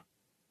า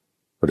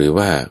หรือ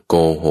ว่าโก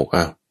หก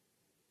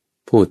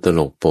พูดตล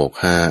กโปก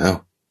ฮา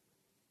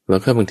แล้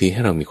วก็บางทีใ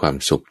ห้เรามีความ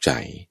สุขใจ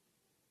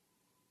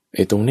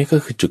ตรงนี้ก็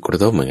คือจุดกระ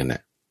ทบเหมือนกันน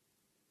ะ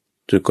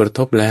จุดกระท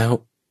บแล้ว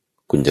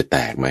คุณจะแต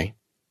กไหม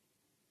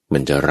มั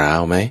นจะร้า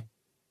วไหม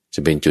จะ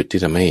เป็นจุดที่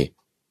ทำให้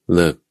เ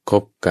ลิกค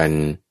บกัน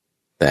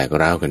แตก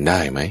ร้าวกันได้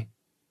ไหม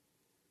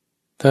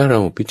ถ้าเรา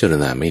พิจาร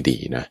ณาไม่ดี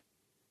นะ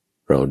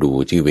เราดู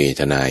ที่เว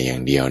ทนาอย่า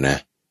งเดียวนะ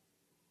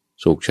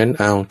สุขฉัน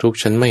เอาทุกข์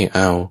ฉันไม่เอ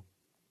า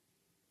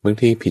บาง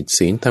ทีผิด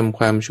ศีลทำค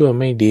วามชั่ว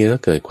ไม่ดีแล้ว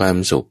เกิดความ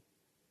สุข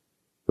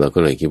เราก็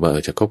เลยคิดว่า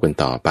จะคบกัน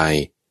ต่อไป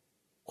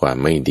ความ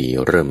ไม่ดี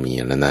เริ่มมี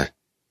แล้วนะ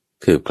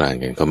คืบคลาน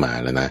กันเข้ามา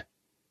แล้วนะ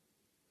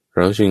เ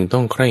ราจึงต้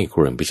องใคร่คร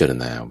วญพิจาร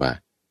ณาว่า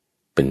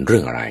เป็นเรื่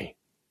องอะไร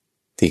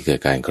ที่เกิด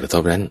การกระท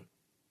บนั้น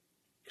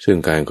ซึ่ง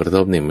การกระท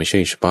บเนี่ยไม่ใช่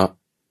เฉพาะ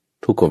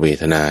ทุกขเว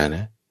ทนาน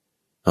ะ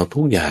เอา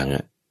ทุกอย่าง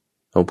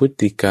เอาพฤ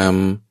ติกรรม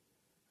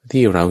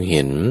ที่เราเ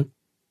ห็น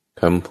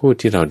คำพูด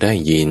ที่เราได้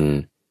ยิน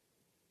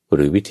ห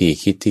รือวิธี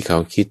คิดที่เขา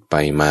คิดไป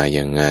มาอ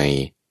ย่างไง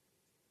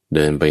เ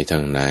ดินไปทา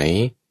งไหน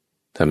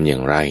ทำอย่า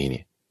งไรเ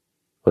นี่ย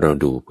เรา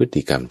ดูพฤ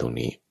ติกรรมตรง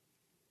นี้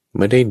ไ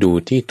ม่ได้ดู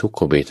ที่ทุก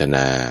ขเวทน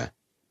า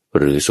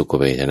หรือสุข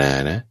เวทนา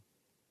นะ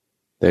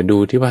แต่ดู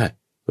ที่ว่า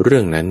เรื่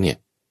องนั้นเนี่ย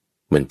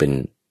มันเป็น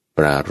ป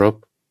รารภ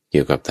เ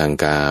กี่ยวกับทาง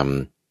กาม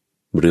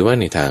หรือว่า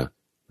ในทาง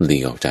หลี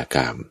กออกจากก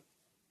าม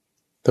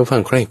ต้องฟั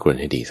งใคร่ครวญ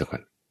ให้ดีสักก่อ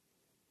น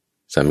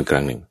ซ้ำอีกค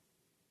รั้งหนึ่ง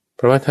เพ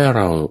ราะว่าถ้าเ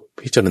รา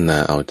พิจารณา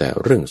เอาแต่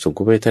เรื่องสุข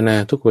เวทนา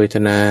ทุกเวท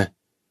นา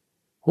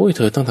โอ้ยเ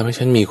ธอต้องทำให้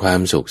ฉันมีความ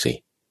สุขสิ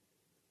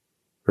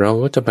เรา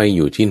ก็จะไปอ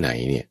ยู่ที่ไหน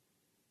เนี่ย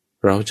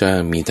เราจะ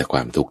มีแต่คว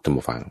ามทุกข์ท่าน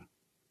ผู้ฟัง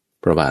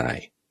เพราะว่าอะไร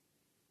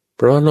เพ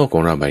ราะว่าโลกขอ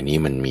งเราใบนี้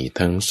มันมี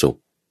ทั้งสุข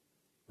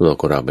โลก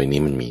ของเราใบนี้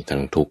มันมีทั้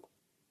งทุกข์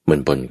มัน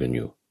ปนกันอ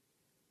ยู่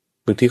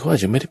บางทีเขาอา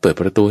จจะไม่ได้เปิด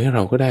ประตูให้เร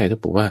าก็ได้ถ้า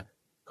บอกว่า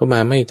เขามา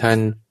ไม่ทัน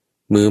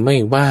มือไม่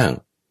ว่าง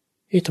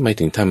ทำไม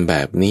ถึงทำแบ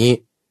บนี้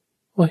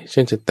โอ้ย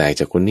ฉันจะแตก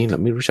จากคนนี้แหละ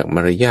ไม่รู้จักม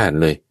ารยาท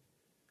เลย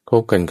ค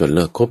บกันก็เ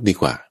ลิกคบดี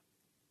กว่า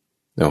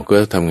เราก็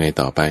ทำไง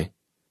ต่อไป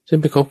ฉัน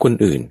ไปคบคน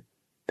อื่น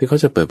ที่เขา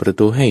จะเปิดประ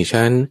ตูให้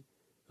ฉัน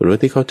หรือ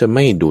ที่เขาจะไ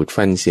ม่ดูด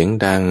ฟันเสียง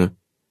ดัง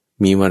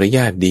มีมารย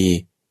าทดี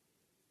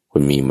ค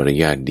นมีมาร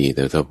ยาทดีแ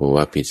ต่ถ้าบอก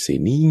ว่าผิดศีล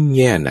นี่แ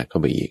ย่หนักเข้า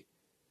ไปอีก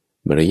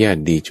มารยาท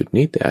ดีจุด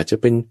นี้แต่อาจจะ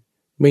เป็น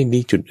ไม่ดี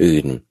จุด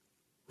อื่น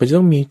มันจะ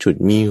ต้องมีจุด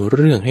มีเ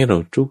รื่องให้เรา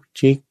จุก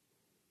จิก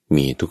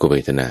มีทุกขเว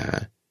ทนา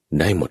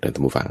ได้หมดนะท่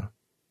านผู้ฟัง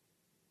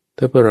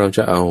ถ้าเราจ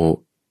ะเอา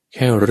แ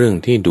ค่เรื่อง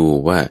ที่ดู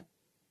ว่า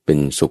เป็น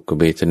สุข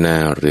เวทนา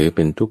หรือเ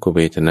ป็นทุกขเว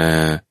ทนา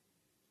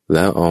แ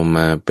ล้วเอาม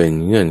าเป็น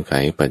เงื่อนไข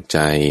ปัจ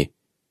จัย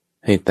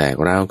ให้แตก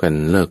ร้าวกัน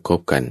เลิกค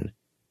บกัน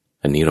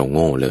อันนี้เราโ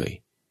ง่เลย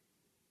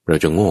เรา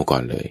จะโง่ก่อ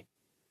นเลย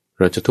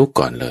เราจะทุกข์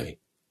ก่อนเลย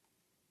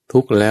ทุ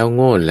กข์แล้วโ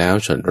ง่แล้ว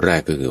ช็อตแร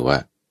กก็คือว่า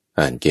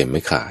อ่านเกมไ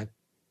ม่ขาด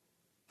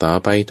ต่อ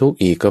ไปทุกข์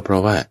อีกก็เพรา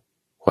ะว่า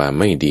ความ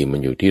ไม่ดีมัน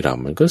อยู่ที่เรา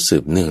มันก็สื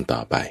บเนื่องต่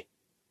อไป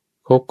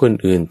คบคน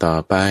อื่นต่อ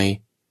ไป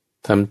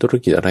ทำธุร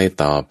กิจอะไร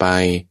ต่อไป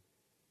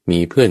มี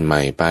เพื่อนให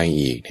ม่ไป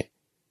อีกเนี่ย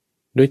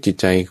ด้วยจิต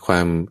ใจคว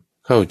าม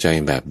เข้าใจ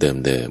แบบ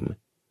เดิม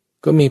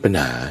ๆก็มีปัญ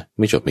หาไ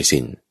ม่จบไม่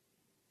สิ้น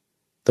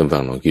ต้องฟั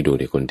งลองคิดดู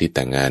ในคนที่แ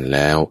ต่งงานแ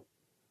ล้ว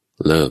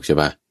เลิกใช่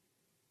ปะ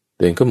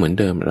ตัวเองก็เหมือน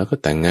เดิมแล้วก็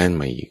แต่งงานใ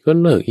หม่อีกก็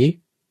เลิกอีก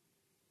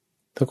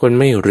ถ้าคน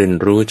ไม่เรียน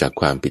รู้จาก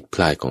ความผิดพ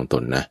ลาดของต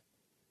นนะ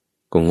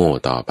ก็โง่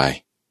ต่อไป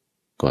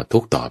ก็ทุ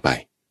กข์ต่อไป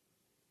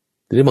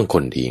หรือบางค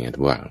นดีไง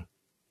ทุกอย่าง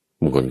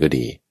บางคนก็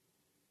ดี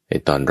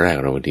ตอนแรก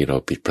เราบางทีเรา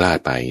ผิดพลาด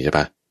ไปใช่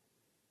ปะ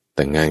แ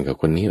ต่งงานกับ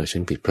คนนี้ฉั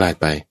นผิดพลาด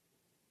ไป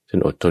ฉัน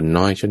อดทน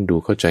น้อยฉันดู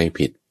เข้าใจ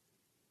ผิด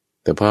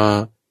แต่พอ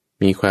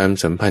มีความ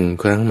สัมพันธ์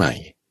ครั้งใหม่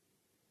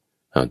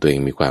เอาตัวเอง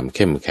มีความเ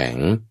ข้มแข็ง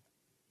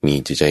มี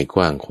จิตใจก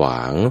ว้างขว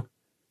าง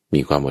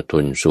มีความอดท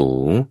นสู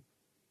ง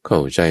เข้า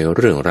ใจเ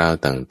รื่องราว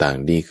ต่าง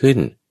ๆดีขึ้น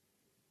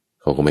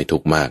เขาก็ไม่ทุ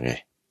กข์มากไง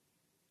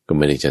ก็ไ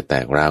ม่ได้จะแต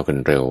กร้าวกัน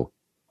เร็ว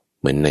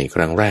เหมือนในค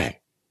รั้งแรก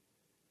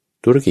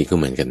ธุรกิจก็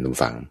เหมือนกันทุก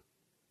ฝั่ง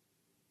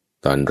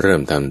ตอนเริ่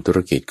มทำธุร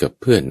กิจกับ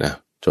เพื่อนนะ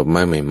จบม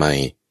าใหม่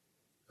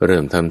ๆเริ่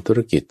มทำธุร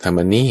กิจทำ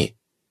อันนี้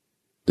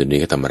เดี๋ยวนี้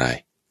ก็ทำอะไร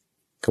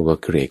เขาก็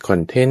create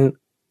content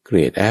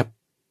create app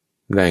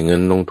ได้เงิ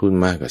นลงทุน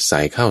มาก็ใส่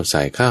เข้า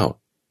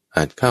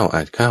อัดเ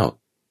ข้า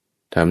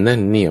ทำนั่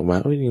นเนี่ยว่า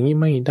อย่างนี้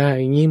ไม่ได้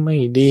อย่างนี้ไม่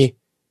ดี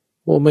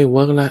โอ้ไม่เ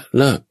วิร์กละ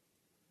เลิ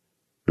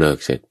ก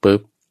เสร็จปุ๊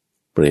บ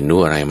เรียนรู้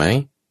อะไรไหม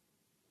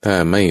ถ้า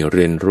ไม่เ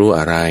รียนรู้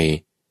อะไร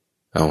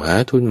เอาหา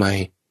ทุนใหม่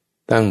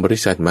ตั้งบริ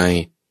ษัทใหม่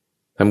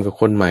ทำกับ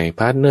คนใหม่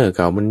พาร์ทเนอร์เ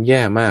ก่ามันแ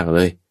ย่มากเล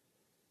ย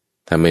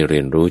ถ้าไม่เรี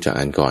ยนรู้จาก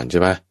อันก่อนใ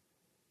ช่ปะ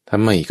ท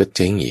ำใหม่ก็เ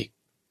จ๊งอีก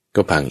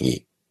ก็พังอี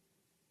ก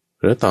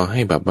หรือต่อให้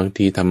แบบบาง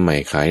ทีทำใหม่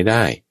ขายไ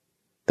ด้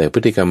แต่พฤ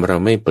ติกรรมเรา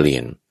ไม่เปลี่ย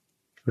น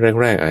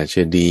แรกๆอาจจ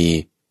ะดี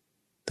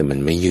แต่มัน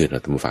ไม่ยืดเรา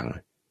ต้องฟัง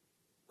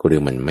ก็เรีย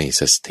กมันไม่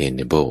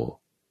sustainable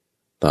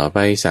ต่อไป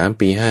3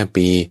 ปี 5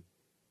 ปี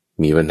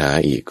มีปัญหา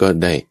อีกก็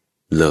ได้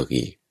เลิก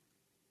อีก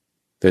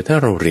แต่ถ้า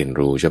เราเรียน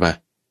รู้ใช่ปะ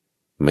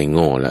ไม่โ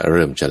ง่และเ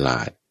ริ่มฉล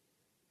าด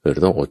เรา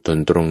ต้องอดทน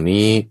ตรง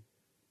นี้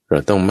เรา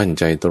ต้องมั่น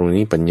ใจตรง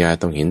นี้ปัญญา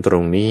ต้องเห็นตร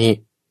งนี้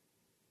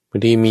บาง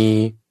ทีมี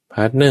พ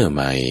าร์ทเนอร์ใ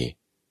หม่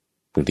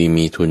บางที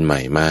มีทุนใหม่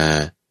มา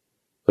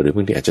หรือบ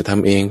างทีอาจจะท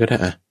ำเองก็ได้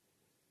อะ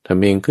ท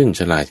ำเองขึ้น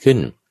ฉลาดขึ้น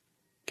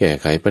แก้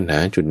ไขปัญหา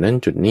จุดนั้น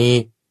จุดนี้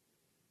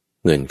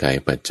เงื่อนไข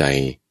ปัจจัย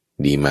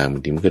ดีมาบา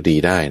งทีมันก็ดี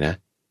ได้นะ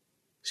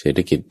เศรษฐ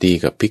กิจดี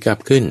กับพิกอัพ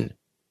ขึ้น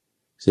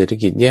เศรษฐ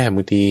กิจแย่บ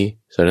างที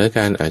สถานก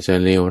ารณ์อาจจะ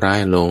เลวร้า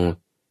ยลง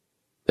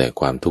แต่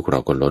ความทุกข์เรา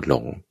ก็ลดล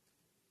ง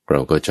เรา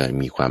ก็จะ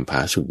มีความผ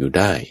าสุกอยู่ไ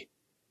ด้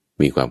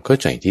มีความเข้า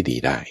ใจที่ดี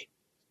ได้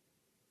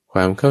คว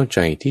ามเข้าใจ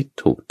ที่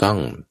ถูกต้อง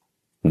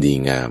ดี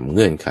งามเ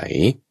งื่อนไข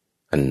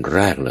อันแร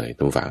กเลย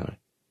ทุกฝั่ง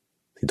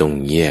ที่ต้อง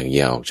แยกแย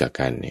ะออกจาก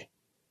กันเนี่ย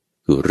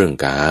คือเรื่อง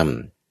กาม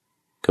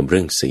กับเ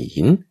รื่องศี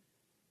ล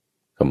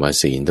คำว่า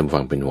ศีลทุก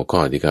ฝั่งเป็นหัวข้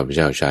อที่ข้าพเ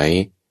จ้าใช้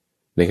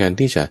ในการ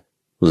ที่จะ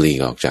หลีก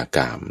ออกจากก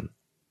าม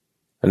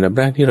อันดับแ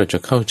รกที่เราจะ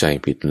เข้าใจ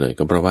ผิดเลย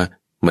ก็เพราะว่า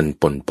มัน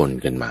ปน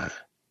กันมา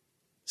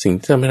สิ่ง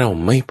ที่ทำให้เรา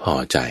ไม่พอ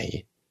ใจ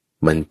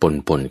มันป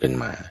นกัน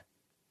มา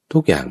ทุ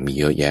กอย่างมี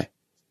เยอะแยะ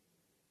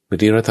บาง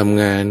ทีเราท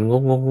ำงาน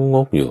ง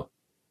กอยู่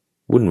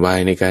วุ่นวาย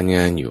ในการง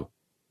านอยู่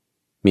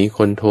มีค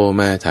นโทร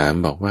มาถาม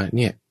บอกว่าเ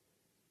นี่ย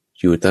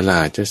อยู่ตล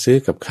าดจะซื้อ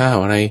กับข้าว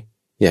อะไร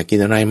อยากกิน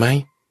อะไรไหม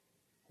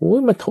โอ้ย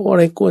มาโทรอะ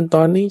ไรกวนต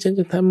อนนี้ฉัน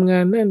จะทำงา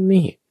นนั่น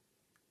นี่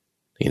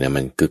นะ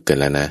มันกึกกัน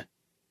แล้วนะ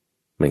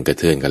มันกระ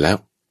เทือนกันแล้ว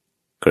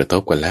กระท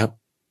บกันแล้ว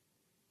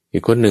อี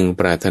กคนหนึ่ง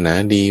ปรารถนา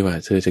ดีว่า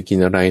เธอจะกิน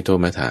อะไรโทร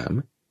มาถาม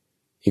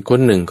อีกคน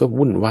หนึ่งก็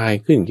วุ่นวาย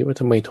ขึ้นคิดว่า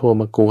ทำไมโทร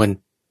มากวน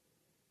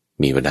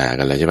มีปัญหา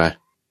กันแล้วใช่ปะ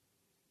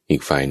อี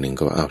กฝ่ายหนึ่ง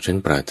ก็เอาฉัน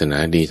ปรารถนา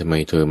ดีทำไม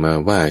เธอมา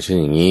ว่าฉัน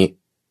อย่างนี้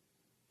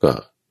ก็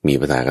มี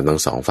ปัญหากันทั้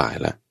งสองฝ่าย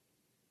ละ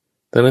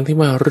ดังนั้นที่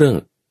ว่าเรื่อง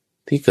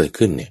ที่เกิด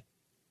ขึ้นเนี่ย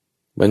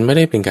มันไม่ไ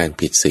ด้เป็นการ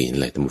ผิดศีล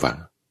เลยท่านผู้ฟัง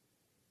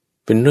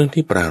เป็นเรื่อง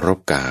ที่ปรารภ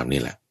กาม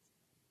นี่แหละ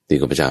ที่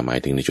ข้าพเจ้าหมาย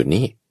ถึงในจุด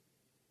นี้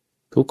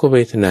ทุกขเว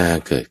ทนา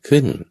เกิด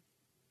ขึ้น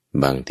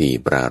บางที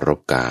ปรารภ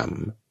กาม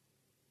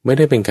ไม่ไ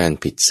ด้เป็นการ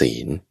ผิดศี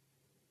ล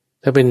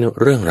ถ้าเป็น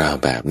เรื่องราว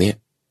แบบนี้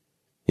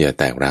อย่า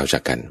แตกราวจา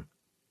กกัน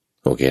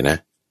โอเคนะ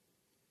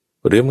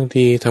หรือบาง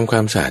ทีทำคว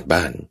ามสะอาด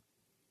บ้าน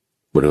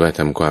หรือว่า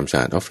ทำความสะ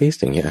อาดออฟฟิศ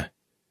อย่างเงี้ย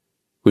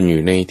คุณอ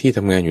ยู่ในที่ท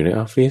ำงานอยู่ใน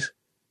ออฟฟิศ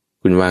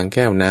คุณวางแ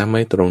ก้วน้ำไ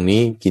ว้ตรง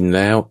นี้กินแ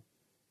ล้ว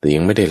แต่ยั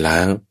งไม่ได้ล้า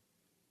ง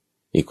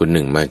อีกคนห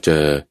นึ่งมาเจ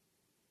อ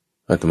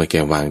ทำไมแก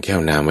วางแก้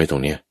วน้ำไว้ตร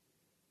งเนี้ย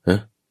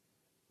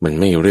มัน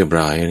ไม่เรียบ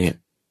ร้อยเนี่ย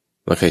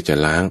แล้วใครจะ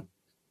ล้าง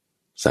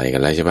ใส่กั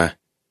นแล้วใช่ปะ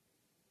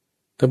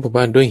ถ้าบอก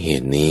ว่าด้วยเห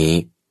ตุนี้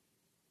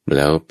แ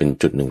ล้วเป็น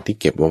จุดหนึ่งที่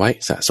เก็บเอาไว้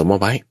สะสมเอา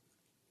ไว้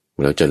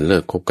เราจะเลิ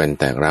กคบกัน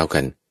แตกร้าวกั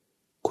น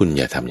คุณอ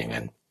ย่าทำอย่าง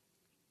นั้น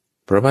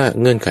เพราะว่า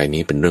เงื่อนไข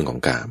นี้เป็นเรื่องของ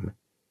กาม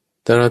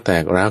ถ้าเราแต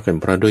กร้าวกัน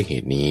เพราะด้วยเห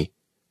ตุนี้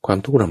ความ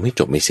ทุกข์เราไม่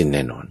จบไม่สิ้นแ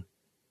น่นอน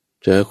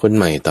เจอคนใ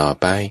หม่ต่อ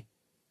ไป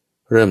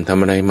เริ่มท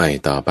ำอะไรใหม่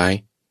ต่อไป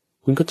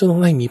คุณก็จะต้อง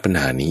ไล่มีปัญ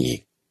หานี้อี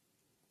ก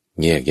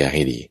แยกแยะใ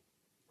ห้ดี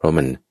เพราะ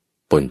มัน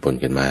ปน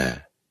กันมา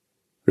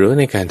หรือ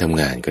ในการท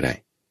ำงานก็ได้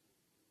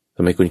ท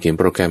ำไมคุณเขียน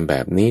โปรแกรมแบ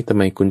บนี้ทำไ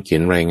มคุณเขีย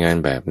นรายงาน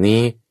แบบ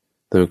นี้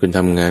ทำไมคุณท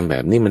ำงานแบ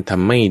บนี้มันท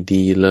ำไม่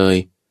ดีเลย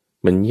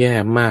มันแย่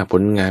มากผ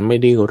ลงานไม่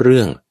ได้เ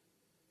รื่อง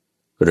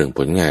ผ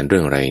ลงานเรื่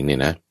องอะไรเนี่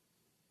ยนะ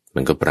มั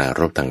นก็ปรา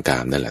รภทางกา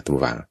มนั่นแหละทุก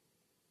ฝั่ง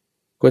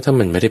ก็ถ้า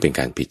มันไม่ได้เป็น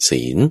การผิด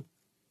ศีล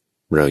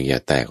เราอย่า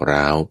แตก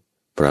ร้าว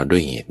เพราะด้ว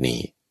ยเหตุ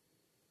นี้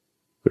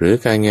หรือ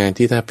การงาน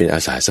ที่ถ้าเป็นอา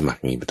สาสมัค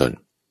รนี้เป็นต้น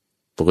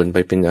บางคนไป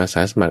เป็นอาส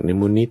าสมัครใน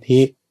มูลนิ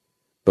ธิ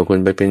บางคน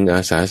ไปเป็นอ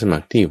าสาสมั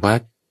ครที่วั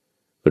ด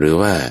หรือ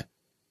ว่า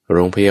โร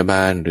งพยาบ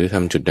าลหรือท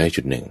ำจุดใด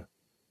จุดหนึ่ง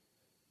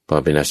พอ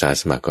เป็นอาสา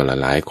สมัครก็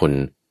หลายคน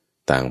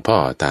ต่างพ่อ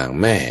ต่าง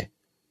แม่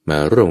มา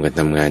ร่วมกัน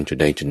ทำงานจุด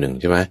ใดจุดหนึ่ง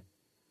ใช่ไหม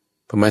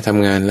พอมาท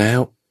ำงานแล้ว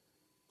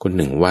คนห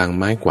นึ่งวาง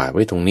ไม้กวาดไ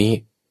ว้ตรงนี้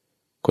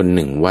คนห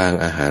นึ่งวาง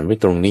อาหารไว้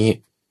ตรงนี้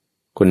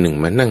คนหนึ่ง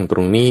มานั่งตร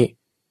งนี้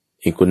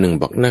อีกคนหนึ่ง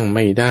บอกนั่งไ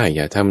ม่ได้อ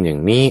ย่าทำอย่า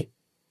งนี้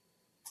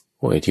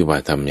โอ้ยที่ว่า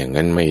ทำอย่าง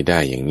นั้นไม่ได้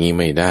อย่างนี้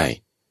ไม่ได้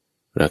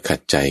แล้วขัด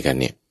ใจกัน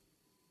เนี่ย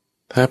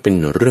ถ้าเป็น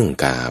เรื่อง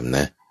กามน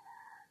ะ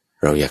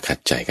เราอย่าขัด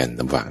ใจกัน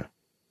ระหว่าง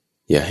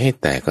อย่าให้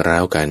แตกร้า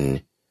วกัน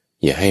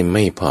อย่าให้ไ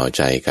ม่พอใ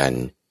จกัน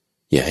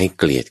อย่าให้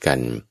เกลียดกัน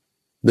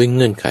ด้วยเ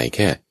งื่อนไขแ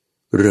ค่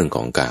เรื่องข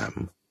องกาม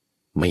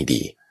ไม่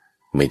ดี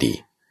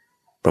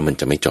เพราะมัน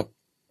จะไม่จบ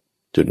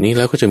จุดนี้แ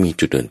ล้วก็จะมี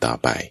จุดอื่นต่อ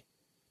ไป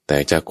แต่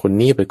จากคน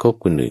นี้ไปคบ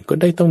คนอื่นก็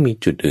ได้ต้องมี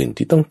จุดอื่น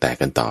ที่ต้องแตก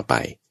กันต่อไป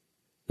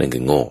นั่นคื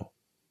อโง่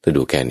ถ้า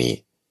ดูแค่นี้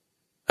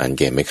อ่านเ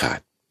กมไม่ขาด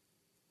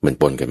มัน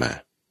ปนกันมา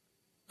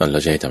เรา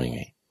จะให้ทำยังไ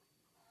ง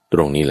ต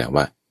รงนี้แหละ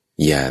ว่า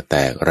อย่าแต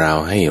กราว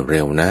ให้เ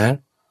ร็วนะ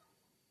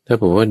ถ้า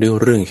บอกว่าดู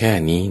เรื่องแค่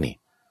นี้นี่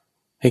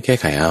ให้แก้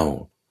ไขเอา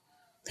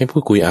ให้พู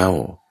ดคุยเอา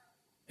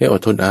ให้อ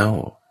ดทนเอา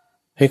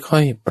ให้ค่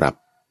อยปรับ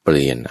เป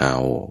ลี่ยนเอา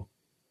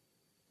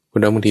คน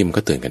เราบางทีมัน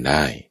ก็เตือนกันไ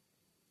ด้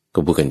ก็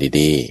พูดกัน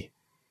ดี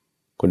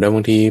ๆคนเราบ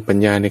างทีปัญ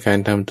ญาในการ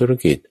ทำธุร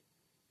กิจ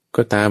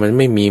ก็ตามัน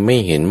ไม่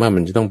เห็นว่ามั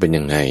นจะต้องเป็น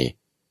ยังไง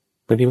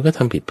บางทีมันก็ท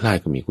ำผิดพลาด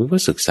ก็มีคุณก็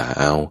ศึกษา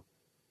เอา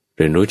เ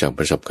รียนรู้จากป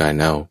ระสบการณ์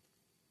เอา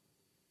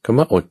คำ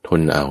ว่าอดท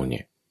นเอาเ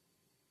นี่ย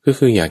ก็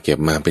คืออย่าเก็บ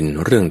มาเป็น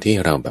เรื่องที่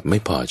เราแบบไม่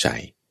พอใจ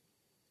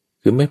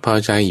คือไม่พอ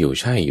ใจอยู่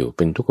ใช่อยู่เ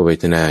ป็นทุกขเว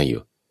ทนาอ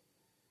ยู่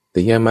แต่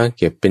อย่ามา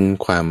เก็บเป็น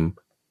ความ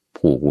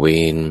ผูกเว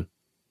ร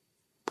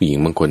ผู้หญิง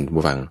บางคน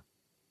ผู้ฟัง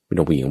เป็น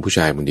ผู้หญิงผู้ช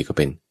ายบางทีก็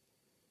เป็น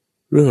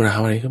เรื่องราว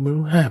อะไรก็ไม่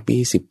รู้5 ปี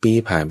10 ปี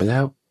ผ่านไปแล้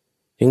ว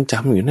ยังจ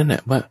ำอยู่นั่นแหล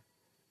ะว่า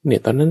เนี่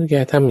ยตอนนั้นแก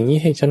ทำอย่างนี้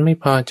ให้ฉันไม่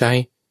พอใจ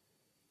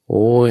โ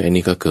อ้ยอัน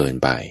นี้ก็เกิน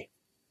ไป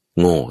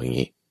โง่อย่าง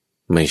นี้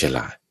ไม่ฉล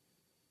าด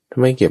ทำ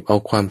ไมเก็บเอา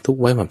ความทุกข์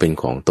ไว้มาเป็น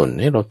ของตน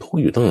ให้เราทุกข์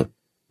อยู่ตั้ง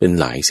เป็น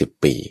หลาย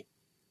10 ปี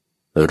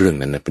แล้วเรื่อง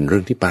นั้นนะเป็นเรื่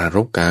องที่ปราร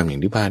ภกามอย่า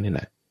งที่บ้านนี่แห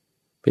ละ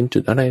เป็นจุ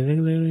ดอะไรเ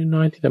ล็กๆน้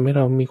อยๆที่ทำให้เ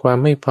รามีความ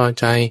ไม่พอ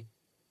ใจ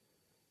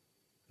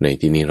ใน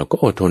ที่นี้เราก็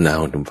อดทนเอา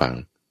ทุกฝั่ง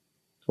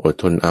อด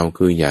ทนเอา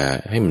คืออย่า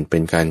ให้มันเป็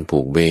นการผู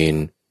กเวร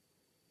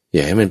อ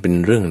ย่าให้มันเป็น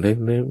เรื่องเ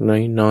ล็ก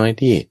ๆน้อยๆ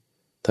ที่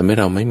ทำให้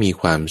เราไม่มี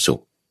ความสุ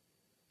ข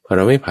พอเร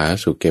าไม่ผา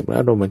สุขเก็บ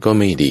อารมณ์มันก็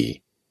ไม่ดี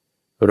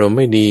อารมณ์ไ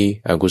ม่ดี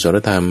อกุศล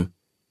ธรรม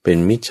เป็น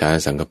มิจฉา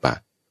สังกัปปะ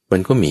มัน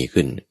ก็มี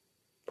ขึ้น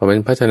พอมัน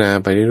พัฒนา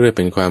ไปเรื่อยๆเ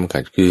ป็นความ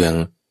ขัดเคือง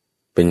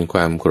เป็นคว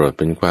ามโกรธ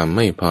เป็นความไ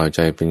ม่พอใจ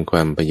เป็นคว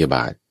ามพยาบ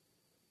าท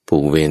ผู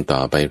กเวรต่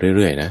อไปเ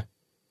รื่อยๆนะ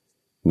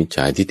มิจฉ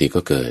าทิฏฐิ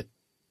ก็เกิด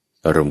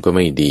อารมณ์ก็ไ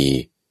ม่ดี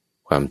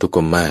ความทุกข์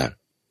ก็มาก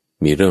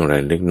มีเรื่องอะไร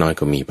เล็กน้อย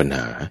ก็มีปัญห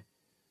า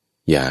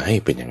อย่าให้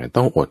เป็นอย่างนั้น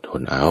ต้องอดท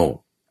นเอา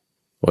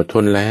อดท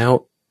นแล้ว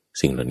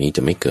สิ่งเหล่านี้จ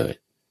ะไม่เกิด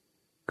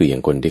คืออย่า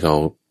งคนที่เขา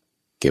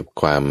เก็บ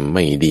ความไ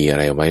ม่ดีอะ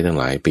ไรไว้ตั้ง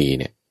หลายปี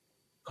เนี่ย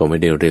เขาไม่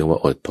ได้เรียกว่า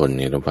อดทนเ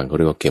นี่ยเราฟังเขาเ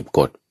รียกว่าเก็บก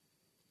ด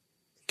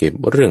เก็บ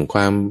เรื่องคว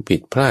ามผิ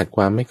ดพลาดค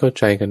วามไม่เข้า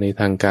ใจกันใน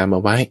ทางการมา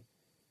ไว้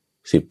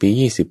10 ปี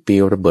20 ปี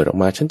ระเบิดออก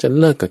มาฉันจะ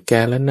เลิกกับแก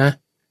แล้วนะ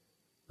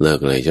เลิก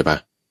เลยใช่ปะ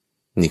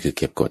นี่คือเ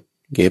ก็บกด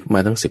เก็บมา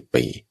ตั้ง10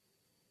 ปี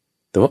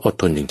แต่ว่าอด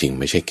ทนจริงๆ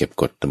ไม่ใช่เก็บ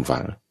กดตามฟั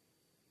ง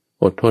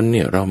อดทนเ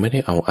นี่ยเราไม่ได้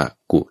เอาอ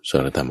กุศ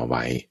ลธรรมเอาไ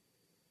ว้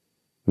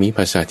มีภ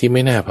าษาที่ไ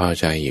ม่น่าพอ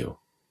ใจอยู่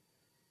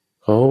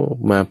เขา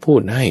มาพู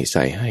ดให้ใ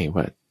ส่ให้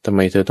ว่าทำไม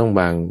เธอต้อง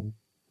วาง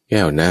แ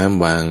ก้วน้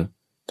ำวาง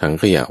ถัง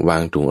ขยะวา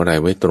งถุงอะไร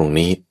ไว้ตรง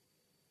นี้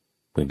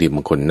บางทีบ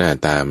างคนหน้า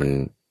ตามัน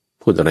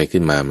พูดอะไร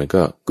ขึ้นมามัน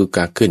ก็กึก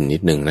กักขึ้นนิ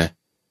ดนึงนะ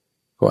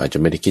ก็อาจจะ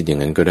ไม่ได้คิดอย่า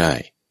งนั้นก็ได้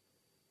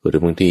หรือ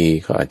บางที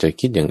เขาอาจจะ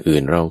คิดอย่างอื่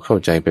นเราเข้า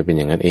ใจไปเป็นอ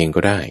ย่างนั้นเอง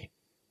ก็ได้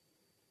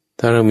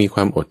ถ้าเรามีคว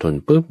ามอดทน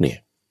ปุ๊บเนี่ย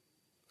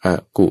อ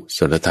กุศ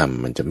ลธรรม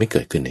มันจะไม่เ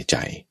กิดขึ้นในใจ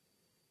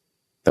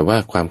แต่ว่า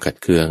ความขัด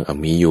เคือง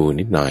มีอยู่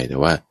นิดหน่อยแต่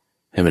ว่า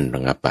ให้มันร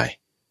ะงับไป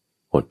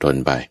อดทน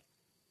ไป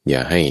อย่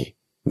าให้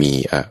มี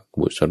อ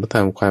กุศลธร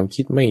รมความ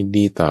คิดไม่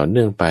ดีต่อเ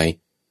นื่องไป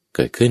เ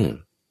กิดขึ้น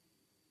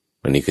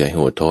อันนี้คือให้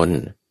อดทน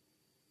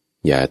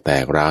อย่าแต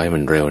กร้าวให้มั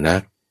นเร็วนั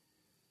ก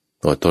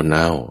อดทนเอ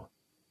า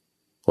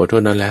อดท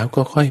นเอาแล้ว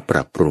ก็ค่อยป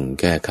รับปรุง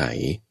แก้ไข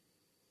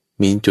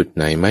มีจุดไ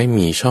หนไหม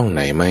มีช่องไห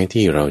นไหม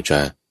ที่เราจะ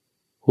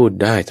พูด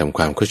ได้ทำค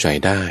วามเข้าใจ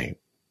ได้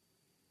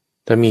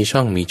ถ้ามีช่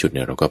องมีจุดเ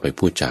นี่ยเราก็ไป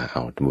พูดจาเอ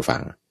าท่านผู้ฟั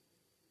ง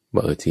บ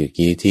อกที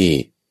กี้ที่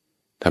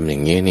ทำอย่า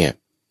งนี้เนี่ย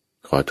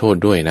ขอโทษ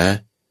ด้วยนะ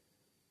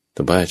แ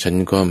ต่ว่าฉัน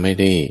ก็ไม่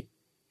ได้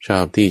ชอ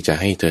บที่จะ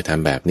ให้เธอท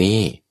ำแบบนี้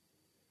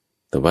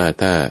แต่ว่า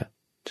ถ้า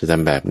จะท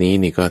ำแบบนี้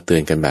นี่ก็เตือ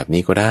นกันแบบ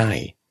นี้ก็ได้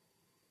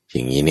อ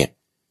ย่างนี้เนี่ย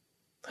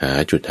หา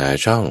จุดหา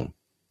ช่อง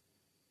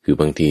คือ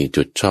บางที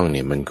จุดช่องเ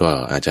นี่ยมันก็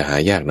อาจจะหา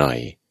ยากหน่อย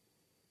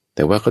แ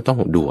ต่ว่าก็ต้อง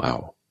ดูเอา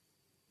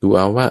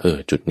ว่า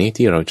จุดนี้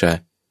ที่เราจะ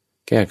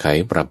แก้ไข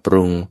ปรับป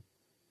รุง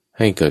ใ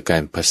ห้เกิดกา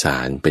รประสา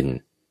นเป็น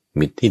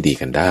มิตรที่ดี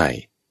กันได้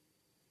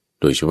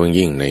โดยเฉพาะ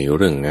ยิ่งในเ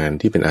รื่องงาน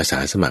ที่เป็นอาสา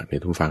สมัครเนี่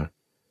ยทุกฟัง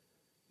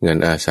งาน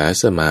อาสา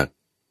สมัคร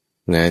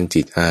งาน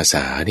จิตอาส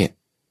าเนี่ย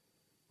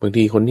บาง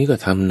ทีคนนี้ก็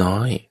ทำน้อ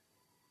ย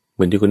บ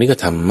างทีคนนี้ก็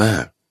ทำมา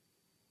ก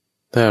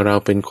ถ้าเรา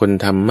เป็นคน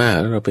ทำมาก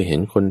แล้วเราไปเห็น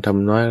คนท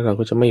ำน้อยเรา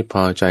ก็จะไม่พ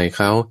อใจเ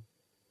ขา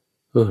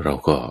เรา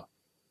ก็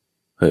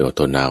อด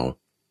ทนเอา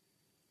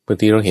บาง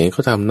ทีเราเห็นเข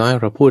าทำน้อย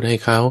เราพูดให้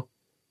เขา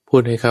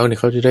เนี่ย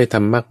เขาจะได้ท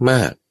ำม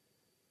าก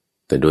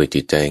ๆแต่โดย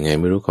จิตใจไง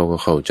ไม่รู้เขาก็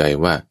เข้าใจ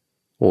ว่า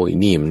โอ้ย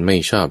นี่มันไม่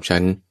ชอบฉั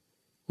น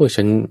โอ้ ว่า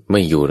ฉันไ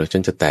ม่อยู่แล้วฉั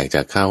นจะแตกจ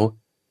ากเขา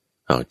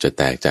เอาจะ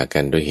แตกจากกั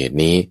นโดยเหตุ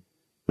นี้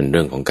มันเ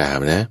รื่องของกาม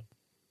นะ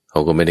เขา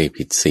ก็ไม่ได้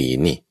ผิดศีล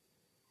นี่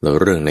แล้ว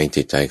เรื่องใน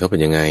จิตใจเขาเป็น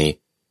ยังไง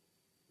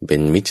เป็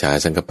นมิจฉา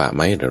สังกัปปะไห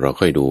มเดี๋ยวเรา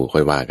ค่อยดูค่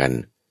อยว่ากัน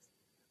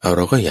เอาเร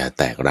าก็อย่า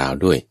แตกราว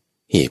ด้วย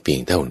เหตุเพีย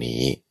งเท่า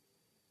นี้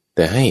แ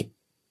ต่ให้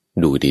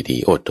ดูดี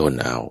ๆอดทน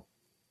เอา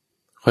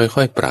ค่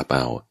อยๆปรับเอ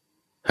า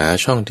หา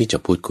ช่องที่จะ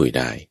พูดคุยไ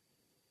ด้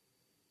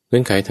เงื่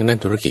อนไขทางด้าน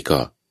ธุรกิจก็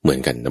เหมือน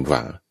กันนะ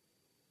ฟัง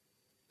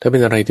ถ้าเป็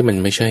นอะไรที่มัน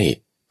ไม่ใช่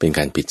เป็นก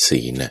ารผิด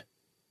ศีลนะ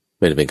ไ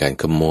ม่ได้เป็นการ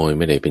ขโมย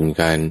ไม่ได้เป็น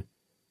การ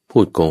พู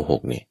ดโกห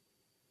กนี่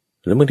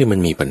แล้วบางทีมั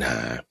นมีปัญหา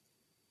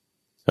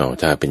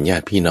ถ้าเป็นญา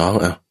ติพี่น้อง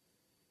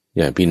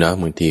ญาติพี่น้อง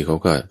บางทีเขา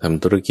ก็ท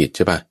ำธุรกิจใ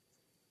ช่ปะ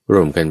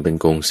ร่วมกันเป็น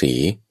กงสี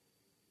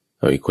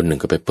อีกคนหนึ่ง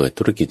ก็ไปเปิด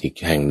ธุรกิจอีก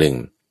แห่งหนึ่ง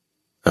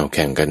แ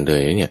ข่งกันเล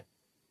ยเนี่ย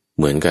เ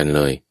หมือนกันเ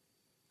ลย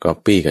ก๊อป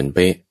ปี้กันเ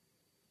ป๊ะ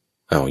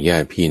ญา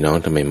ติพี่น้อง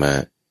ทำไมมา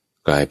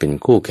กลายเป็น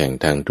คู่แข่ง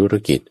ทางธุร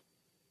กิจ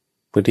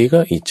บางทีก็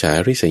อิจฉา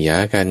ริษยา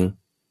กัน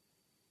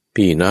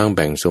พี่น้องแ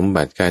บ่งสม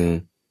บัติกัน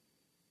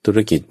ธุร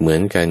กิจเหมือ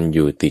นกันอ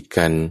ยู่ติด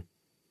กัน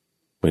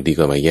บางที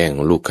ก็มาแย่ง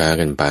ลูกค้า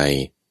กันไป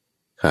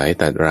ขาย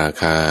ตัดรา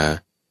คา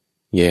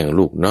แย่ง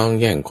ลูกน้อง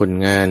แย่งคน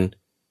งาน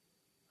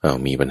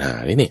มีปัญหา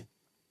เลยเนี่ย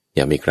อ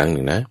ย่ามีครั้งห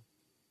นึ่งนะ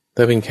ถ้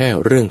าเป็นแค่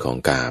เรื่องของ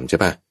กามใช่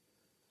ปะ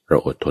เรา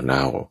อดทนเอ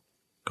า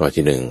ข้อ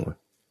ที่1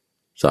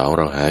 2เ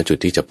ราหาจุด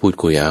ที่จะพูด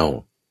คุยเอา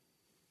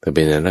ถ้าเ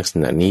ป็นในลักษ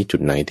ณะนี้จุ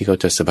ดไหนที่เขา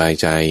จะสบาย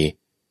ใจ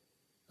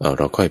เ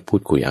ราค่อยพู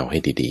ดคุยเอาให้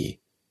ดี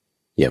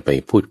ๆอย่าไป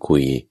พูดคุ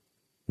ย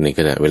ในข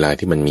ณะเวลา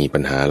ที่มันมีปั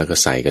ญหาแล้วก็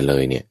ใส่กันเล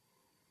ยเนี่ย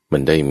มั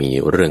นได้มี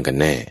เรื่องกัน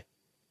แน่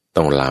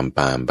ต้องลามป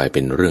ามไปเ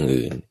ป็นเรื่อง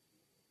อื่น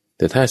แ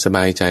ต่ถ้าสบ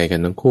ายใจกัน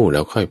ทั้งคู่แล้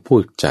วค่อยพู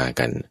ดจา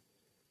กัน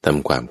ท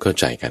ำความเข้า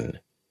ใจกัน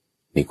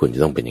นี่คุณจะ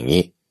ต้องเป็นอย่าง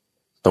นี้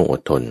ต้องอ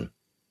ดทน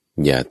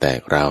อย่าแตก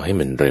ราวให้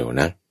มันเร็ว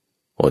นะ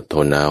อดท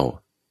นเอา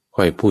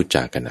ค่อยพูดจ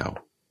ากันเอา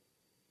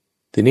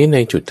ทีนี้ใน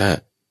จุดถ้า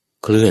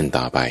เคลื่อน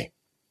ต่อไป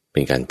เป็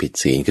นการผิด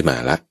ศีลขึ้นมา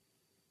ละ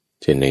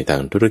เช่นในทา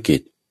งธุรกิจ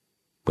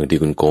บางที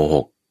คุณโกห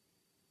ก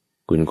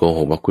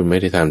ว่าคุณไม่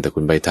ได้ทำแต่คุ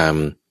ณไปท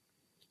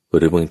ำห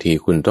รือบางที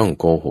คุณต้อง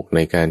โกหกใน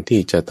การที่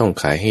จะต้อง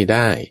ขายให้ไ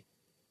ด้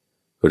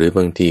หรือบ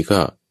างทีก็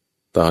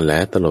ตอแหล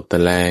ตลบตะ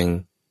แลง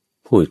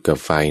พูดกับ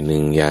ฝ่ายหนึ่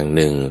งอย่างห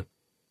นึ่ง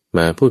ม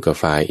าพูดกับ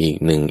ฝ่ายอีก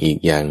หนึ่งอีก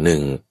อย่างหนึ่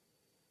ง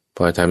พ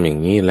อทำอย่าง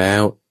นี้แล้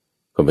ว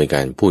ก็เป็นก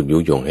ารพูดยุ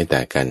ยงให้แต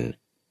กกัน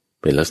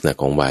เป็นลักษณะ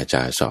ของวาจ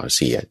าส่อเ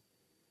สียด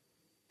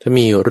ถ้า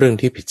มีเรื่อง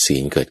ที่ผิดศี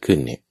ลเกิดขึ้น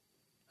เนี่ย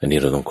อันนี้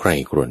เราต้องใคร่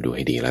ครวญดูใ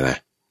ห้ดีแล้วนะ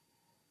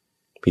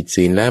ผิด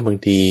ศีลแล้วบาง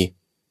ที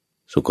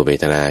สุขเว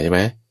ทนาใช่ไหม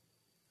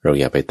เรา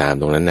อย่าไปตาม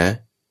ตรงนั้นนะ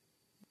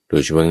โด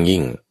ยเฉพาะ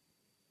ยิ่ง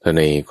ถ้าใ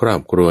นครอ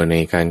บครัวใน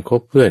การค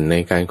บเพื่อนใน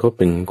การคบ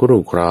เป็น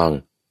คู่ครอง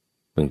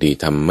บางที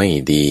ทำไม่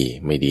ดี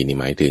นี่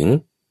หมายถึง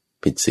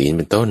ผิดศีลเ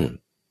ป็นต้น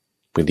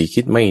บางที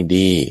คิดไม่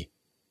ดี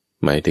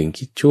หมายถึง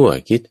คิดชั่ว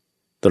คิด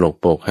ตลก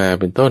โปกฮา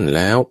เป็นต้นแ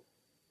ล้ว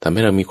ทำใ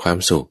ห้เรามีความ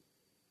สุข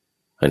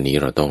อันนี้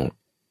เราต้อง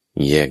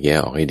แยกแยะ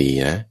ออกให้ดี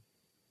นะ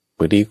บ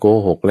างทีโก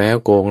หกแล้ว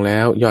โกงแล้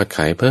วยอดข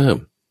ายเพิ่ม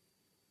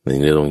เ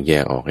ราต้องแย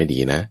กออกให้ดี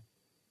นะ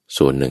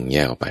ส่วนหนึ่งแย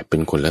กออกไปเป็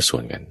นคนละส่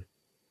วนกัน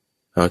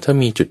ถ้า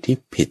มีจุดที่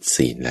ผิด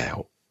ศีลแล้ว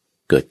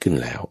เกิดขึ้น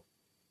แล้ว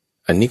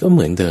อันนี้ก็เห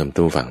มือนเดิม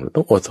ตัวฝั่งเรา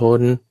ต้องอดท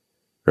น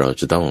เรา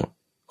จะต้อง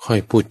ค่อย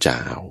พูดจา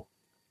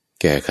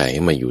แก้ไขใ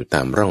ห้มาอยู่ต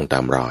ามร่องตา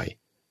มรอย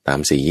ตาม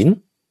ศีล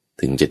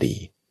ถึงจะดี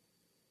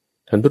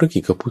ทางธุรกิ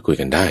จก็พูดคุย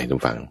กันได้ทุ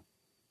กฝั่ง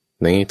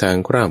ในทาง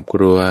ครอบค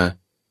รัว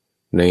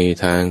ใน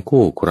ทาง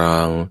คู่ครอ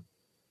ง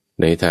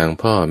ในทาง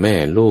พ่อแม่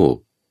ลูก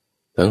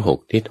ทั้ง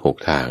6 ทิศ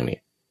 6 ทางเนี่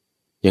ย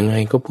ยังไง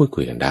ก็พูด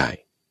คุยกันได้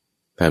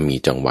ถ้ามี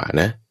จังหวะ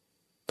นะ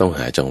ต้องห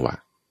าจังหว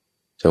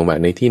ะ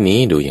ในที่นี้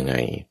ดูยังไง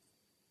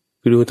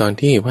คือดูตอน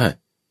ที่ว่า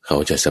เขา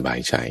จะสบาย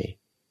ใจ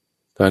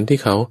ตอนที่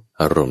เขา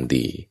อารมณ์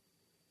ดี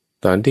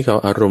ตอนที่เขา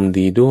อารมณ์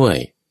ดีด้วย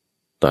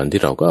ตอนที่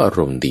เราก็อาร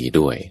มณ์ดี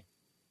ด้วย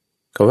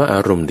คำว่าอ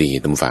ารมณ์ดี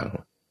ตรงฝั่ง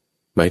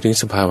หมายถึง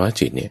สภาวะ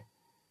จิตเนี่ย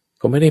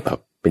ก็ไม่ได้แบบ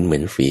เป็นเหมื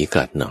อนฝี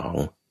กัดหนอง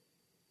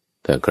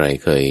ถ้าใคร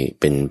เคย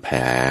เป็นแผล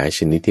ช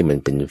นิดที่มัน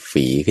เป็น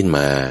ฝีขึ้นม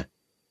า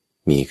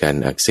มีการ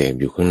อักเสบ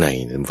อยู่ข้างใน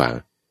ตรงฝั่ง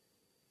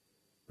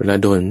เวลา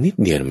โดนนิด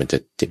เดียวมันจะ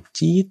เจ็บ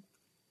จี๊ด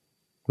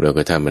แล้ว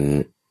ก็ถ้ามัน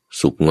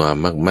สุกงอม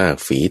มาก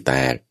ๆฝีแต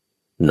ก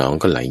หนอง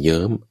ก็ไหลเ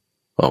ยิ้ม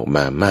ออกม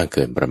ามากเ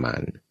กินประมา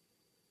ณ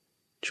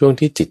ช่วง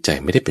ที่จิตใจ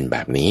ไม่ได้เป็นแบ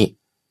บนี้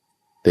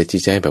แต่จิ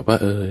ตใจแบบว่า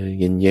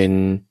เย็น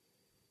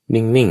ๆ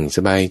นิ่งๆส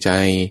บายใจ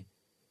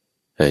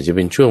อาจจะเ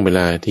ป็นช่วงเวล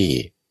าที่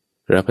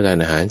รับประทาน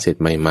อาหารเสร็จ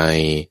ใหม่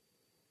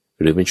ๆ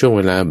หรือเป็นช่วงเ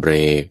วลาเบร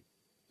ก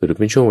หรือ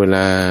เป็นช่วงเวล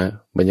า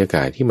บรรยาก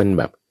าศที่มัน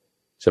แบบ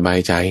สบาย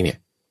ใจเนี่ย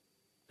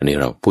อันนี้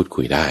เราพูด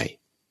คุยได้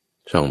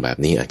ช่องแบบ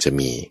นี้อาจจะ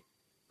มี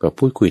ก็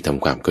พูดคุยท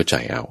ำความเข้าใจ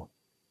เอา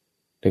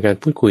ในการ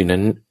พูดคุยนั้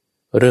น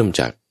เริ่ม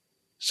จาก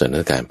สถาน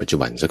การณ์ปัจจุ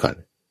บันซะก่อน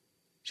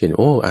เช่น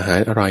อาหาร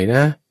อร่อยน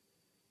ะ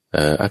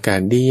อากา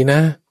ศดีนะ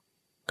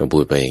ก็พู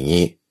ดไปอย่าง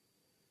นี้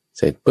เ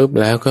สร็จปุ๊บ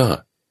แล้วก็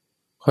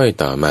ค่อย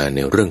ต่อมาใน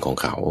เรื่องของ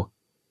เขา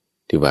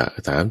ที่ว่า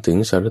ถามถึง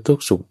สารทุก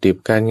ข์สุขดิบ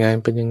การงาน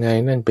เป็นยังไง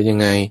นั่นเป็นยัง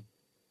ไง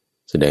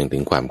แสดงถึ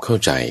งความเข้า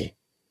ใจ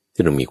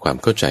ที่เรามีความ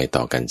เข้าใจต่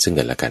อกันซึ่ง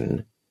กันและกัน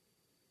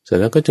เสร็จ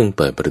แล้วก็จึงเ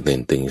ปิดประเด็น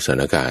ถึงสถา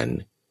นการณ์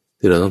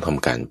ที่เราต้องท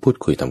ำการพูด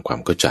คุยทำความ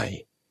เข้าใจ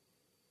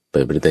เปิ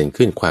ดประเด็น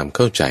ขึ้นความเ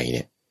ข้าใจเ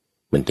นี่ย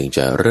มันถึงจ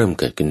ะเริ่ม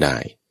เกิดขึ้นได้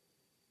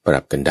ปรั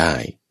บกันได้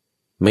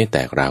ไม่แต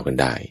กราวกัน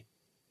ได้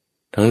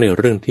ทั้งในเ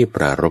รื่องที่ป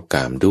รารภก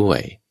ามด้วย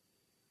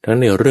ทั้ง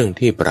ในเรื่อง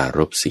ที่ปราร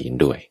ภศีล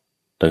ด้วย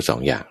ทั้งสอง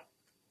อย่าง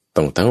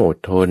ต้องทั้งอด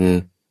ทน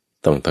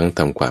ต้องทั้งท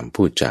ำความ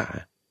พูดจา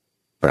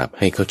ปรับ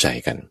ให้เข้าใจ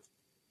กัน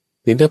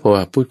ทีนี้พอ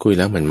ว่าพูดคุยแ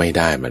ล้วมันไม่ไ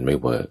ด้มันไม่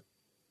เวิร์ก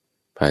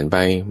ผ่านไป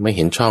ไม่เ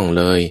ห็นช่อง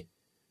เลย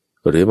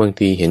หรือบาง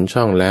ทีเห็น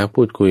ช่องแล้ว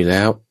พูดคุยแ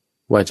ล้ว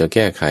ว่าจะแ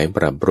ก้ไขป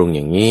รับปรุงอ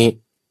ย่างนี้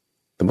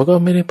แต่ว่าก็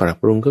ไม่ได้ปรับ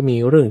ปรุงก็มี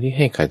เรื่องที่ใ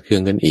ห้ขัดเคือ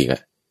งกันอีก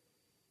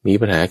มี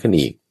ปัญหากัน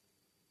อีก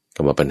ค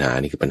ำว่าปัญหา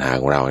นี่คือปัญหา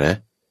ของเรานะ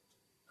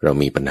เรา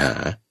มีปัญหา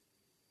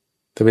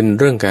ถ้าเป็น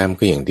เรื่องการ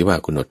ก็อย่างที่ว่า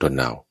คุณอดทน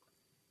เอา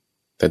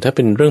แต่ถ้าเ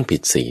ป็นเรื่องผิ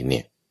ดศีลเ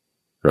นี่ย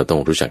เราต้อง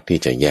รู้จักที่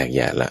จะแยกแย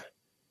ะละ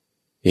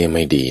ไ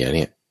ม่ดีเ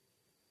นี่ย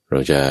เรา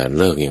จะ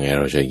เลิกยังไง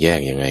เราจะแยก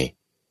ยังไง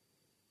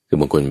คือ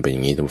บางคนเป็นอย่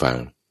างนี้ทุกฟัง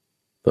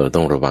เราต้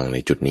องระวังใน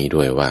จุดนี้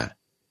ด้วยว่า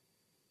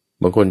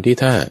บางคนที่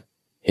ถ้า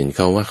เห็นเข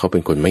าว่าเขาเป็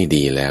นคนไม่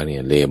ดีแล้วเนี่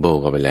ยเลเบล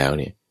เขาไปแล้ว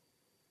เนี่ย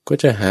ก็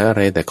จะหาอะไ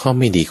รแต่ข้อ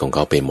ไม่ดีของเข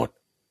าไปหมด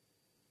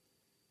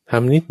ท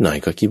ำนิดหน่อย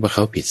ก็คิดว่าเข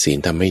าผิดศีล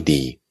ทำไม่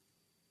ดี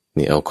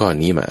นี่เอาข้อ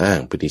นี้มาอ้าง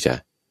เพื่อที่จะ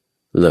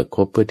เลิกค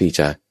บเพื่อที่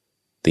จะ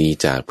ตี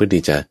จากเพื่อ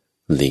ที่จะ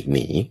หลีกห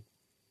นี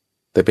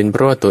แต่เป็นเพ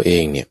ราะว่าตัวเอ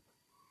งเนี่ย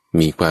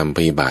มีความพ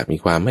ยาบาทมี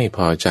ความไม่พ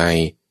อใจ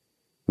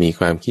มี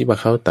ความคิดว่า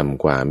เขาต่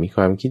ำกว่ามีค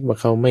วามคิดว่า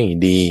เขาไม่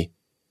ดี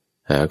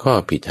หาข้อ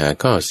ผิดหา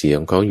ข้อเสียข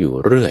องเขาอยู่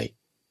เรื่อย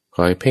ค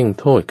อยเพ่ง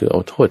โทษคือเอา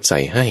โทษใส่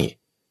ให้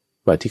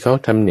ว่าที่เขา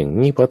ทำอย่าง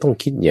นี้เพราะต้อง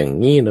คิดอย่าง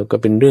นี้แล้วก็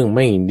เป็นเรื่องไ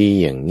ม่ดี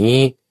อย่าง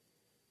นี้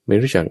ไม่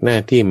รู้จักหน้า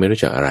ที่ไม่รู้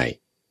จักอะไร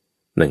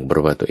หนึ่งเพรา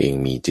ะว่าตัวเอง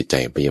มีจิตใจ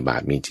พยาบา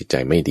ทมีจิตใจ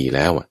ไม่ดีแ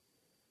ล้ว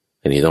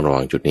อันนี้ต้องระ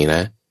วังจุดนี้น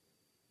ะ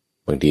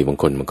บางทีบาง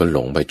คนมันก็หล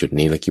งไปจุด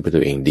นี้แล้วคิดว่าตั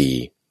วเองดี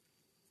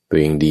ตัว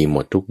เองดีหม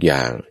ดทุกอย่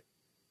าง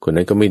คน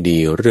นั้นก็ไม่ดี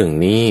เรื่อง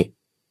นี้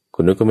ค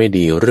นนั้นก็ไม่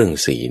ดีเรื่อง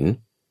ศีล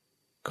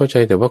เข้าใจ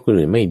แต่ว่าคน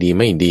อื่นไม่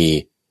ดี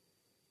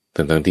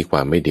ทั้งที่คว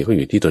ามไม่ดีก็อ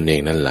ยู่ที่ตนเอง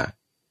นั่นแหละ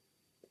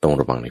ต้อง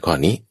ระวังในข้อ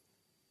นี้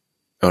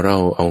เรา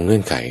เอาเงื่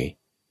อนไข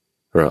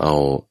เราเอา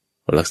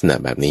ลักษณะ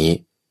แบบนี้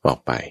ออก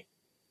ไป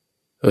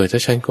ถ้า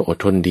ฉันก็อด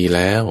ทนดีแ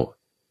ล้ว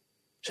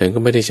ฉันก็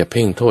ไม่ได้จะเ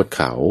พ่งโทษเ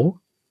ขา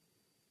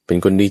เป็น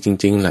คนดีจ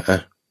ริงๆล่ะ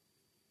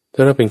ถ้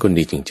าเราเป็นคน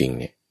ดีจริงๆ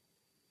เนี่ย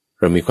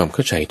เรามีความเข้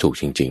าใจถูก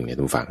จริงๆเนี่ย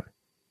ทุกฝั่ง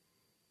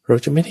เรา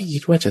จะไม่ได้คิ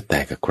ดว่าจะแต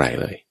กกับใคร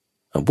เลย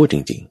เอาพูดจ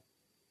ริง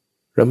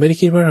ๆเราไม่ได้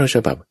คิดว่าเราจะ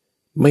แบบ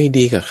ไม่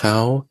ดีกับเขา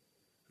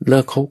เลิ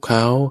กคบเข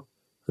า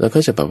แล้วก็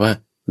จะแบบว่า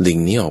หลีก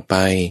นี้ออกไป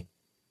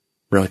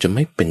เราจะไ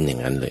ม่เป็นอย่า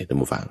งนั้นเลยท่าน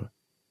ผู้ฟัง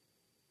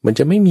มันจ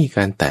ะไม่มีก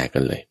ารแตกกั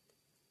นเลย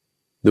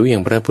ดูอย่า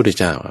งพระพุทธ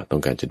เจ้าต้อ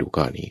งการจะดู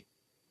ข้อนี้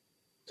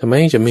ทำไม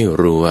จะไม่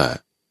รู้ว่า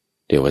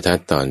เทวทัต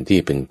ตอนที่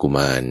เป็นกุม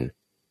าร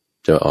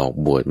จะออก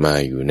บวชมา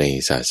อยู่ใน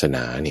ศาสน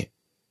าเนี่ย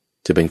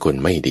จะเป็นคน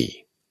ไม่ดี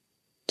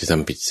จะท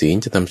ำผิดศีล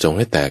จะทำสงฆ์ใ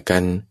ห้แตกกั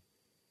น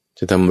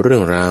จะทำเรื่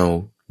องราว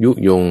ยุ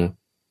ยง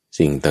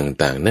สิ่ง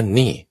ต่างๆนั่น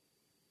นี่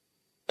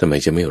ทำไม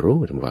จะไม่รู้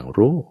ท่านผู้ฟัง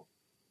รู้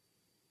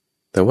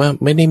แต่ว่า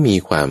ไม่ได้มี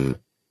ความ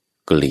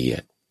เกลีย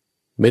ด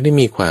ไม่ได้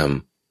มีความ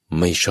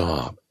ไม่ชอ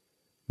บ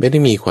ไม่ได้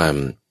มีความ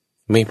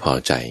ไม่พอ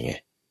ใจไง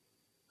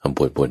บ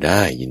วชไ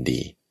ด้ยิน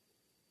ดี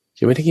จ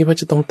ะไม่ได้คิดว่า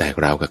จะต้องแตก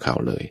ราวกับเขา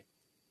เลย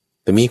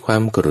แต่มีควา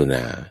มกรุณ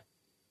า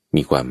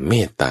มีความเม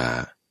ตตา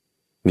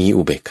มี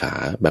อุเบกขา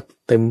แบบ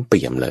เต็มเ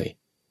ปี่ยมเลย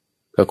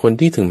กับคน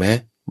ที่ถึงแม้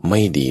ไ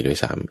ม่ดีด้วย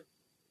ซ้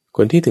ำค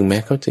นที่ถึงแม้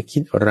เขาจะคิ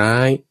ดร้า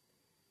ย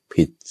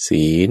ผิด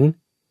ศีล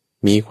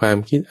มีความ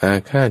คิดอา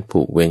ฆาตผู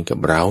กเวรกับ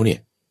เราเนี่ย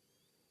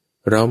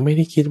เราไม่ไ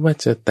ด้คิดว่า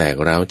จะแตก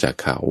ราวจาก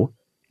เขา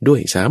ด้ว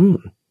ยซ้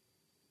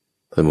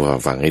ำท่านผู้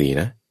ฟังให้ดี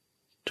นะ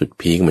จุด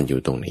พีคมันอ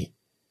ยู่ตรงนี้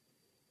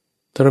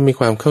ถ้าเรามี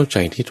ความเข้าใจ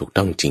ที่ถูก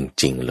ต้องจ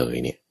ริงๆเลย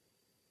เนี่ย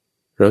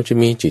เราจะ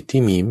มีจิต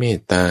ที่มีเม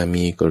ตตา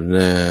มีกรุ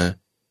ณา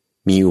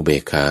มีอุเบ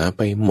กขาไ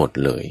ปหมด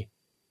เลย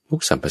ทุ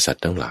กสรรพสัต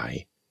ว์ทั้งหลาย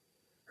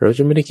เราจ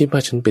ะไม่ได้คิดว่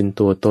าฉันเป็น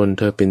ตัวตนเ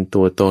ธอเป็น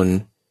ตัวตน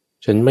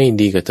ฉันไม่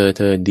ดีกับเธอเ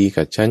ธอดี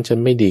กับฉันฉัน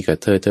ไม่ดีกับ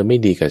เธอเธอไม่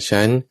ดีกับ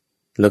ฉัน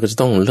เราก็จะ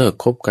ต้องเลิก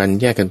คบกัน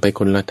แยกกันไป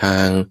คนละทา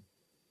ง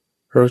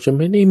เราจะไ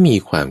ม่ได้มี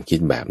ความคิด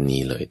แบบ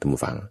นี้เลยท่าน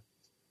ผู้ฟัง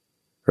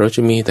เราจ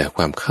ะมีแต่ค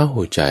วามเข้า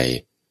ใจ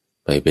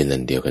ไปเป็นอั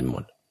นเดียวกันหม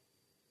ด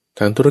ท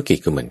างธุรกิจ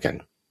ก็เหมือนกัน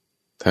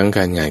ทางก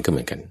ารงานก็เห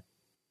มือนกัน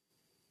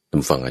ท่าน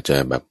ผู้ฟังอาจจะ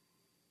แบบ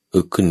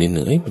ขึ้นนิดห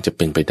นึ่งมันจะเ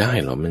ป็นไปได้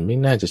หรอมันไม่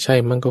น่าจะใช่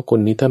มันก็คน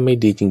นี้ถ้าไม่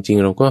ดีจริง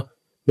ๆเราก็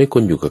ไม่ค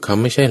วรอยู่กับเขา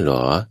ไม่ใช่หร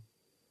อ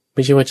ไ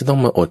ม่ใช่ว่าจะต้อง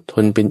มาอดท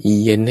นเป็นอี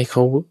เย็นให้เข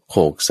าโข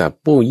กสับ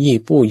ปู้ยี่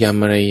ปู้ย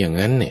ำอะไรอย่าง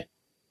นั้นเนี่ย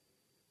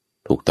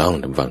ถูกต้อง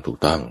ท่านฟังถูก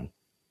ต้อง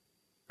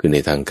คือใน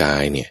ทางกา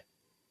ยเนี่ย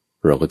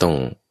เราก็ต้อง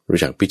รู้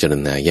จักพิจาร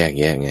ณาแยก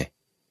แยะไง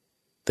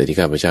แต่ที่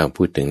ข้าพเจ้า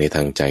พูดถึงในท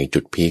างใจจุ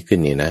ดพีคขึ้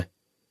นเนี่ยนะ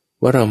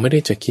ว่าเราไม่ได้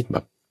จะคิดแบ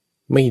บ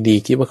ไม่ดี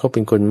คิดว่าเขาเป็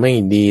นคนไม่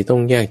ดีต้อ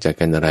งแยกจาก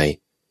กันอะไร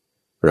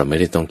เราไม่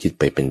ได้ต้องคิด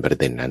ไปเป็นประ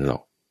เด็นนั้นหรอ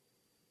ก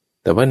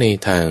แต่ว่าใน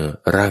ทาง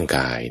ร่างก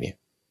ายเนี่ย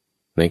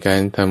ในกา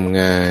รทำ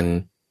งาน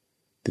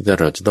ที่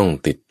เราจะต้อง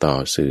ติดต่อ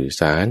สื่อ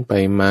สารไป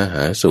มาห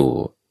าสู่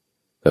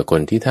กับค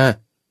นที่ถ้า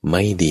ไ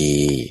ม่ดี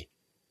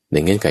ใน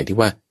เงื่อนไขที่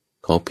ว่า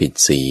เขาผิด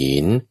ศี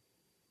ล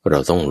เรา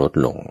ต้องลด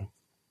ลง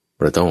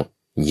เราต้อง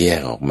แย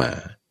กออกมา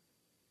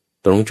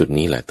ตรงจุด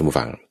นี้แหละท่านผู้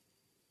ฟัง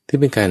ที่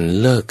เป็นการ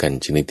เลิกกัน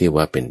ชนิดที่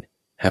ว่าเป็น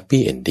แฮป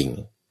ปี้เอนดิ้ง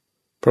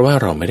เพราะว่า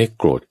เราไม่ได้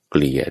โกรธเก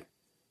ลียด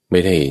ไม่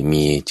ได้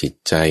มีจิต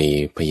ใจ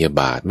พยา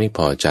บาทไม่พ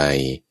อใจ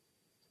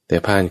แต่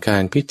ผ่านกา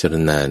รพิจาร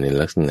ณาใน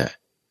ลักษณะ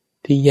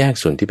ที่แยก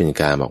ส่วนที่เป็น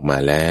กามออกมา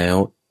แล้ว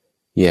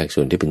แยกส่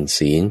วนที่เป็น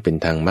ศีลเป็น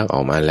ทางมรรคอ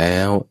อกมาแล้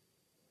ว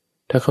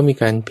ถ้าเขามี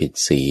การผิด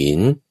ศีล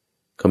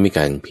เขามีก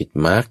ารผิด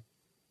มรรค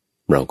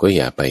เราก็อ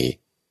ย่าไป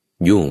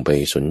ยุ่งไป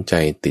สนใจ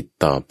ติด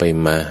ต่อไป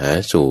มาหา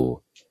สู่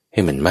ให้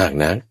มันมาก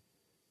นัก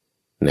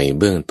ใน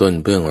เบื้องต้น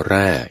เบื้องแร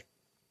ก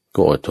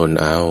ก็อดทน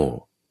เอา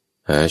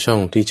หาช่อ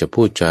งที่จะ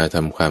พูดจาท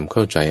ำความเข้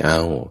าใจเอ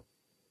า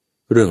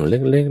เรื่องเ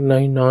ล็ก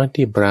ๆน้อยๆ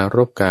ที่ปราร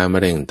ภกามอะ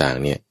ไรต่าง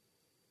ๆเนี่ย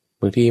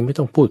บางทีไม่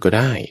ต้องพูดก็ไ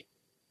ด้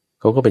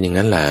เขาก็เป็นอย่าง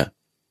นั้นแหละ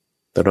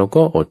แต่เรา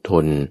ก็อดท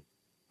น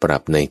ปรั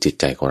บในจิต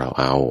ใจของเรา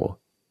เอา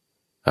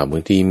บา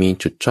งทีมี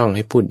จุดช่องใ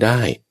ห้พูดได้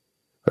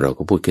เรา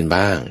ก็พูดขึ้น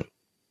บ้าง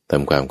ท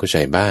ำความเข้าใจ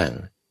บ้าง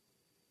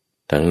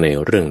ทั้งใน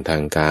เรื่องทา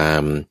งกา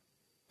ม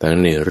ทั้ง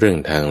ในเรื่อง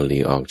ทางหลี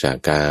กออกจาก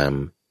กาม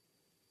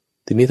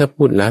ทีนี้ถ้า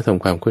พูดแล้วท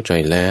ำความเข้าใจ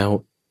แล้ว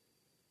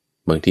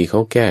บางทีเขา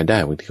แก้ได้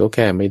บางทีเขาแ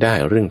ก้ไม่ได้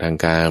เรื่องทาง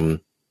กาม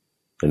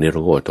อันนี้เร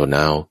าก็อดทนเ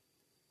อา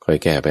ค่อย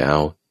แก้ไปเอา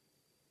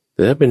แ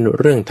ต่ถ้าเป็น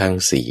เรื่องทาง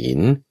ศีล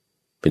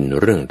เป็น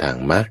เรื่องทาง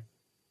มรรค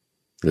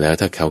แล้ว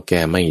ถ้าเขาแ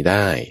ก้ไม่ไ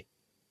ด้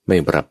ไม่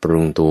ปรับปรุ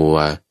งตัว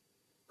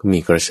ก็มี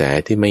กระแส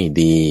ที่ไม่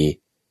ดี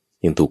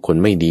ยังถูกคน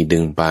ไม่ดีดึ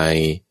งไป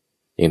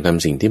ยังท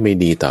ำสิ่งที่ไม่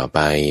ดีต่อไป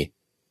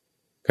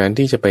การ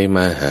ที่จะไปม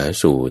าหา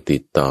สู่ติ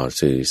ดต่อ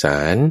สื่อสา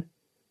ร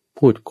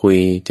พูดคุย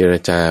เจร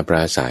จาปร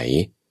าศัย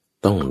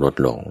ต้องลด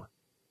ลง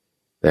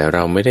แต่เร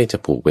าไม่ได้จะ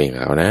ผูกเวรเ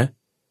ขานะ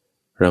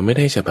เราไม่ไ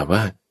ด้จะแบบ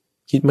ว่า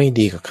คิดไม่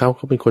ดีกับเขา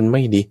เป็นคนไ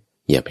ม่ดี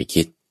อย่าไป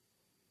คิด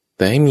แ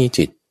ต่ให้มี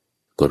จิต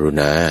กรุ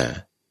ณา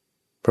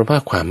เพราะว่า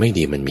ความไม่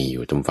ดีมันมีอ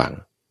ยู่ตรงฝั่ง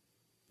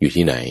อยู่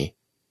ที่ไหน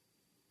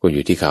ก็อ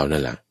ยู่ที่เขานั่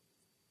นแหละ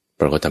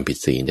เราก็ทำผิด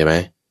ศีลใช่ไหม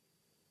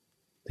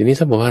ทีนี้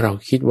ถ้าบอกว่าเรา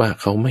คิดว่า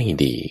เขาไม่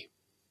ดี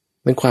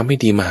นั่นความไม่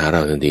ดีมาหาเร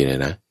าทันทีเล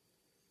ยนะ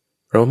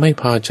เราไม่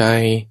พอใจ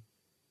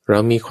เรา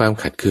มีความ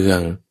ขัดเคือง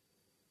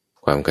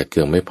ความขัดเคื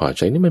องไม่พอใ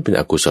จนี่มันเป็น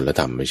อกุศล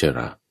ธรรมไม่ใช่ห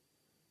รอ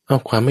เอา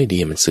ความไม่ดี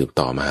มันสืบ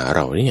ต่อมาหาเ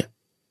ราเนี่ย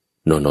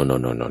โน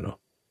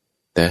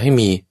แต่ให้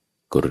มี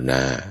กรุณ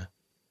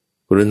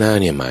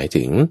เนี่ยหมาย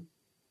ถึง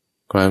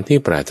ความที่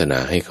ปรารถนา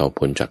ให้เขา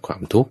พ้นจากควา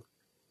มทุกข์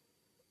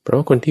เพรา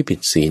ะคนที่ผิด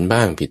ศีลบ้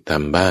างผิดธร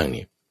รมบ้างเ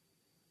นี่ย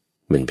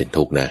มันเป็น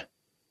ทุกข์นะ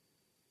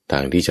ทา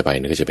งที่จะไป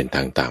นี่ก็จะเป็นท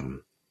างต่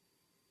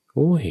ำโ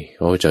อ้ยเ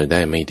ขาจะไ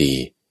ด้ไม่ดี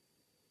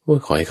โอ้ย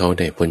ขอให้เขา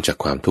ได้พ้นจาก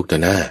ความทุกข์เถอ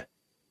ะนะ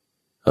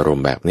อารม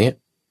ณ์แบบนี้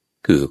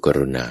คือก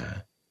รุณา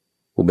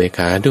อุเบกข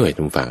าด้วย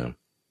ทุกฝั่ง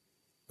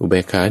อุเบ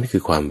กขานี่คื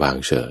อความวาง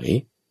เฉย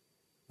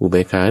อุเบ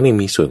กขานี่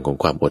มีส่วนของ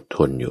ความอดท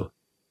นอยู่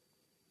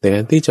ในก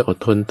ารที่จะอด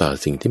ทนต่อ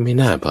สิ่งที่ไม่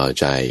น่าพอ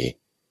ใจ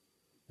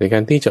ในกา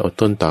รที่จะอด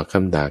ทนต่อค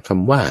ำด่าค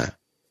ำว่า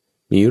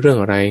มีเรื่อง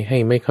อะไรให้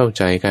ไม่เข้า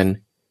ใจกัน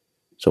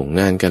ส่ง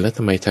งานกันแล้วท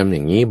ำไมทำอย่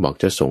างนี้บอก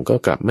จะส่งก็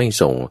กลับไม่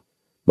ส่ง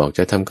บอกจ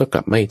ะทำก็ก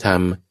ลับไม่ท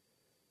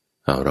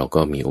ำเรา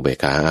ก็มีอุเบก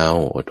ขาเอา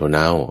อดทนเ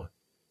อา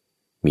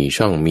มี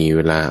ช่องมีเว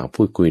ลา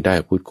พูดคุยได้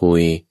พูดคุ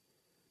ย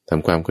ท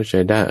ำความเข้าใจ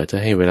ได้จะ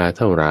ให้เวลาเ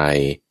ท่าไหร่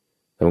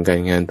ทำการ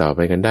งานต่อไป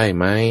กันได้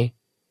ไหม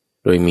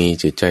โดยมี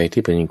จิตใจ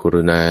ที่เป็นก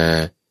รุณา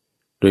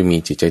โดยมี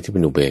จิตใจที่เป็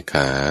นอุเบกข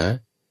า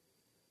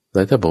แ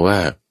ล้วถ้าบอกว่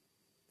า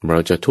เรา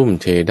จะทุ่ม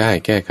เทได้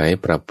แก้ไข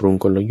ปรับปรุง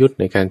กลยุทธ์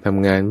ในการท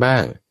ำงานบ้า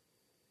ง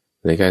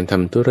ในการท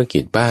ำธุรกิ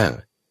จบ้าง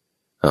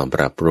ป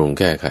รับปรุง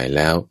แก้ไขแ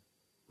ล้ว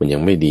มันยั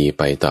งไม่ดี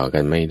ไปต่อกั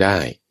นไม่ได้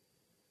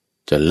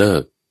จะเลิ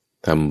ก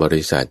ทำบ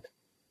ริษัท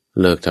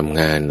เลิกทำ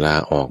งานลา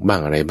ออกบ้า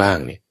งอะไรบ้าง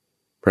เนี่ย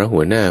เพราะ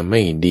หัวหน้าไ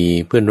ม่ดี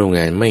เพื่อนร่วมง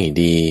านไม่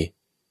ดี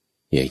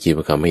อย่าคิด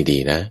ว่าเขาไม่ดี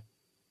นะ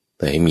แ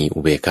ต่ให้มีอุ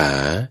เบกขา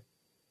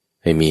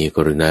ให้มีก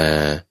รุณา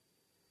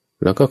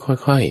แล้วก็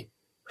ค่อย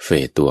ๆเฟ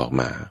ดตัวออก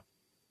มา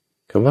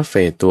คำว่าเฟ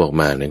ดตัวออก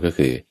มานั่นก็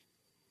คือ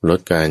ลด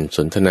การส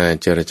นทนา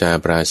เจรจา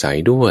ปราศัย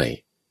ด้วย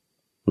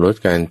ลด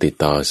การติด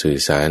ต่อสื่อ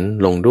สาร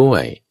ลงด้ว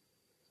ย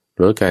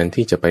ลดการ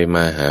ที่จะไปม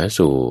าหา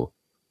สู่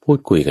พูด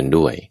คุยกัน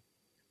ด้วย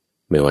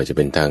ไม่ว่าจะเ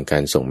ป็นทางกา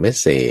รส่งเมส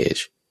เสจ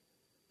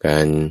กา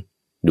ร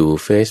ดู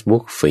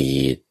Facebook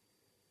Feed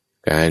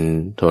การ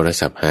โทร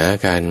ศัพท์หา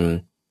กัน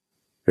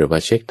หรือว่า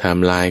เช็คไท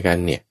ม์ไลน์กัน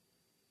เนี่ย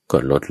ก็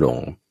ลดลง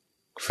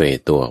เฟด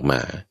ตัวออกม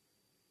า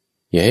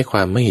อย่าให้คว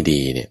ามไม่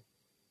ดีเนี่ย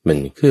มัน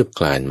คืบค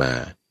ลานมา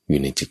อ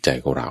ยู่ในจิตใจ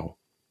ของเรา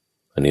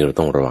อันนี้เรา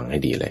ต้องระวังให้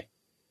ดีเลย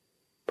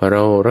พอเร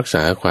ารักษ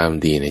าความ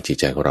ดีในจิต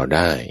ใจของเราไ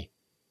ด้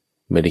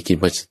ไม่ได้คิด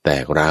ว่าจะแต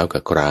กร้าวกั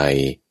บใคร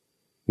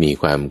มี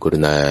ความกรุ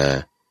ณา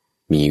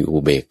มีอุ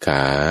เบกข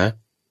า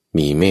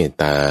มีเมต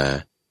ตา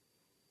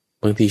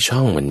บางทีช่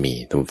องมันมี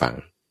ตรงฝั่ง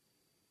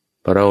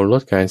พอเราล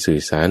ดการสื่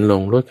อสารล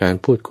งลดการ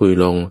พูดคุย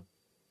ลง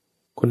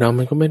คนเรา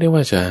มันก็ไม่ได้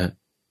ว่าจะ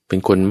เป็น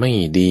คนไม่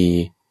ดี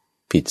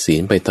ผิดศี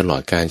ลไปตลอ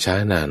ดการช้า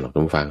นานหรอกทุ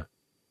กฝั่ง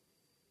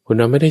คน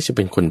เราไม่ได้จะเ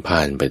ป็นคนพ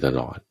าลไปต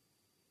ลอด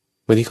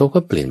บางทีเขาก็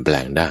เปลี่ยนแปล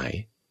งได้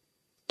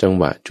จัง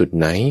หวะจุด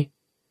ไหน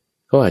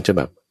เขาอาจจะแ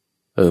บบ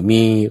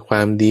มีคว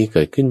ามดีเ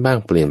กิดขึ้นบ้าง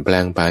เปลี่ยนแปล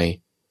งไป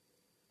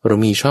เรา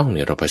มีช่องเ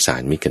นี่ยเราประสา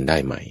นมิตรกันได้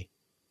ไหม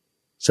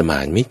สมา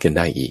นมิตรกันไ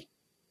ด้อีก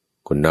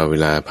คนเราเว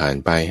ลาผ่าน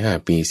ไป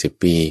5 ปี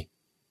10 ปี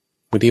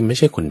บางทีไม่ใ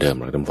ช่คนเดิม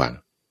หรอกท่านฟัง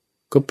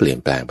ก็เปลี่ยน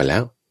แปลงไปแล้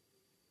ว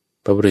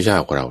พระพุทธเจ้า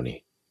ของเรานี่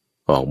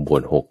ออกบว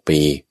ช6 ปี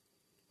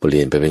เปลี่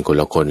ยนไปเป็นคน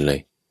ละคนเลย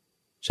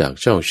จาก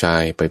เจ้าชา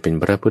ยไปเป็น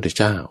พระพุทธ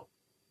เจ้า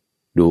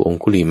ดูอง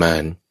คุลิมา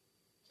น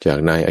จาก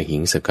นายอหิ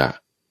งสกะ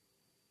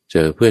เจ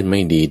อเพื่อนไม่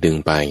ดีดึง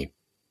ไป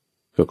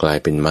ก็กลาย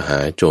เป็นมหา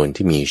โจร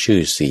ที่มีชื่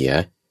อเสีย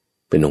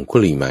เป็นองคุ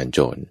ลิมานโจ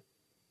ร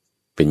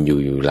เป็นอยู่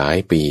หลาย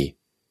ปี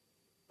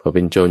พอเ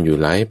ป็นโจรอยู่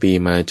หลายปี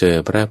มาเจอ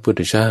พระพุท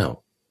ธเจ้า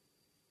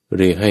เ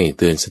รียกให้เ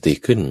ตือนสติ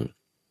ขึ้น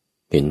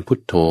เห็นพุท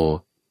โธ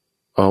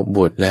ออกบ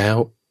วชแล้ว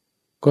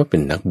ก็เป็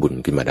นนักบุญ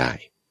ขึ้นมาได้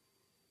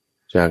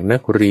จากนั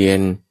กเรียน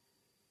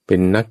เป็น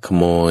นักข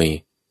โมย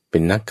เป็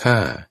นนักฆ่า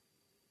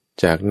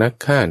จากนัก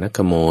ฆ่านักข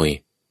โมย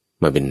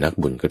มาเป็นนัก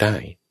บุญก็ได้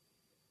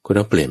คนเร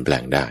าเปลี่ยนแปล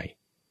งได้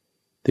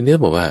ทีนี้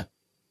บอกว่า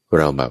เ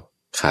ราแบบ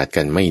ขาด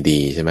กันไม่ดี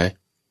ใช่ไหม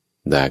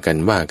ด่ากัน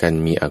ว่ากัน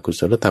มีอกุ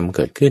ศลธรรมเ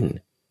กิดขึ้น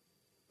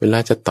เวลา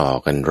จะต่อ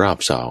กันรอบ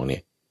สองเนี่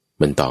ย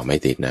มันต่อไม่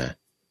ติดนะ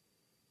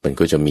มัน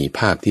ก็จะมีภ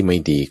าพที่ไม่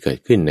ดีเกิด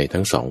ขึ้นใน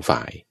ทั้งสองฝ่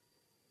าย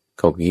เ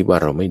ขาคิดว่า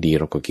เราไม่ดี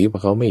เราก็คิดว่า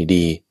เขาไม่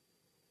ดี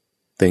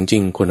แต่จริ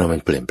งๆคนเรามั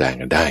นเปลี่ยนแปลง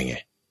กันได้ไง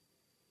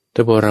ถ้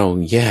าพอเรา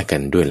แยกกั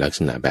นด้วยลักษ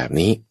ณะแบบ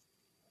นี้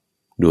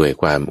ด้วย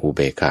ความอุเบ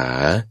กขา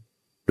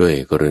ด้วย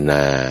กรุณ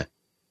า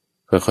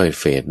ค่อยๆ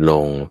เฟดล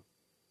ง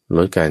ล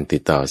ดการติ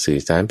ดต่อสื่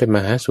อสารเป็นม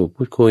าหาสู่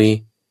พูดคุย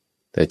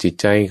แต่จิต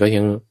ใจก็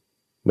ยัง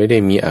ไม่ได้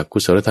มีอกุ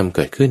ศลธรรมเ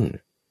กิดขึ้น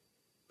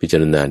พิจา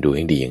รณาดูใ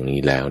ห้ดีอย่าง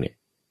นี้แล้วเนี่ย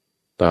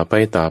ต่อไ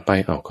ป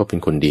เอาก็เป็น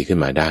คนดีขึ้น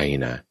มาได้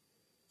นี่นะ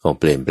เอา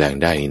เปลี่ยนแปลง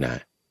ได้นี่นะ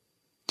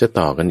จะ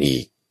ต่อกันอี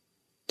ก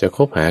จะค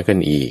บหากัน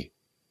อีก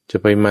จะ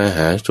ไปมาห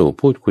าสู่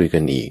พูดคุยกั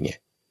นอีกเนี่ย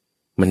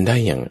มันได้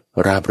อย่าง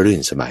ราบรื่น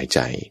สบายใจ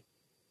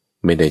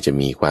ไม่ได้จะ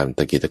มีความต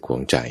ะกิดตะขว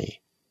งใจ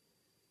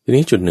ที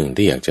นี้จุดหนึ่ง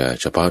ที่อยากจะ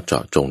เฉพาะเจา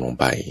ะจงลง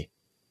ไป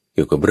เ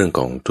กี่ยวกับเรื่องข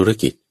องธุร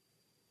กิจ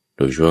โ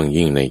ดยช่วง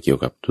ยิ่งในเกี่ยว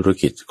กับธุร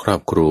กิจครอ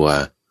บครัว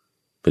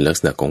เป็นลัก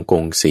ษณะของก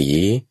งสี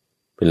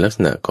เป็นลักษ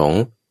ณะของ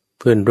เ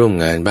พื่อนร่วม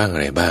งานบ้างอะ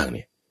ไรบ้างเ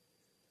นี่ย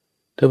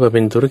ถ้าว่าเ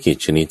ป็นธุรกิจ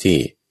ชนิดที่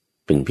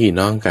เป็นพี่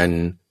น้องกัน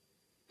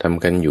ท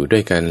ำกันอยู่ด้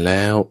วยกันแ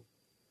ล้ว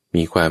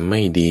มีความไ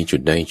ม่ดีจุ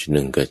ดใดจุดห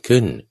นึ่งเกิด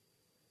ขึ้น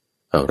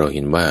เราเ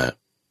ห็นว่า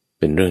เ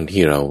ป็นเรื่อง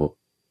ที่เรา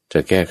จะ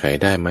แก้ไข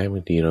ได้ไหมบา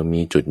งทีเรา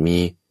มีจุดมี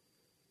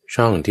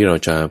ช่องที่เรา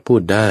จะพู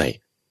ดได้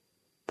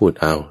พูด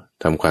เอา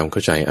ทำความเข้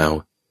าใจเอา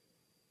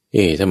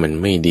ถ้ามัน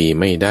ไม่ดี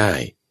ไม่ได้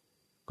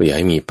ก็อย่าใ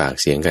ห้มีปาก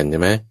เสียงกันใช่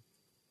ไหม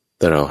แ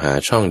ต่เราหา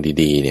ช่อง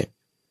ดีๆเนี่ย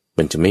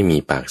มันจะไม่มี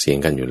ปากเสียง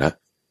กันอยู่ละ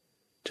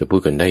จะพู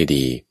ดกันได้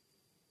ดี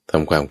ท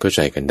ำความเข้าใจ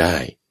กันได้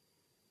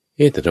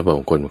แต่ถ้าบา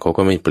งคนเขา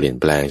ก็ไม่เปลี่ยน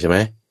แปลงใช่ไหม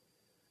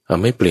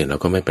ไม่เปลี่ยนเรา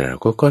ก็ไม่เป็นไรเร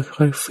าก็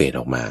ค่อยๆเฟด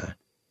ออกมา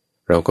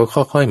เราก็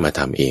ค่อยๆมา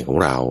ทำเองของ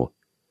เรา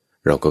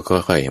ก็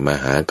ค่อยๆมา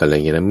หากัล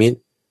ยาณมิตร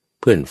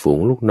เพื่อนฝูง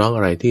ลูกน้องอ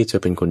ะไรที่จะ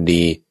เป็นคน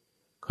ดี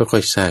ค่อ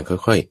ยๆสร้าง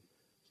ค่อย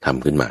ๆท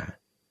ำขึ้นมา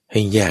ให้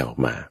แยกออก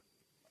ม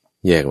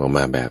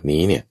าแบบ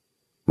นี้เนี่ย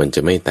มันจ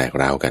ะไม่แตก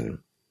ร้าวกัน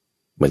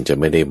มันจะ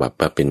ไม่ได้แบบ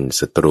ว่าเป็น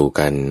ศัตรู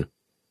กัน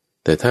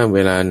แต่ถ้าเว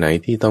ลาไหน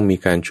ที่ต้องมี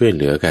การช่วยเ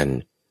หลือกัน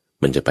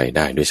มันจะไปไ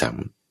ด้ด้วยซ้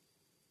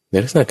ำใน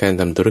ลักษณะการ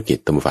ทำธุรกิจ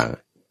ตามฝั่ง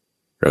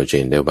เราจะ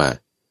เห็นได้ว่า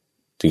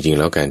จริงๆ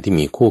แล้วการที่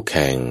มีคู่แ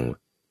ข่ง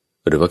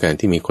หรือว่าการ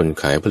ที่มีคน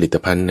ขายผลิต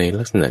ภัณฑ์ใน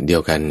ลักษณะเดีย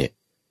วกันเนี่ย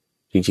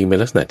จริงๆเป็น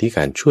ลักษณะที่ก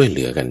ารช่วยเห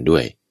ลือกันด้ว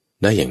ย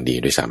ได้อย่างดี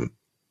ด้วยซ้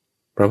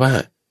ำเพราะว่า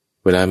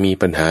เวลามี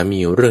ปัญหามี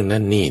เรื่อง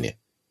นั่นนี่เนี่ย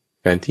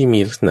การที่มี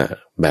ลักษณะ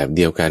แบบเ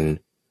ดียวกัน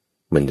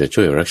มันจะ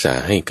ช่วยรักษา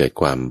ให้เกิด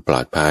ความปล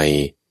อดภัย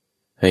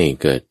ให้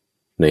เกิด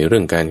ในเรื่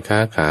องการค้า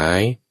ขาย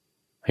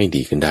ให้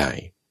ดีขึ้นได้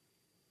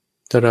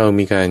ถ้าเรา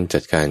มีการจั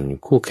ดการ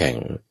คู่แข่ง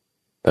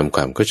ทำค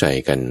วามเข้าใจ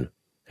กัน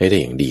ให้ได้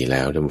อย่างดีแ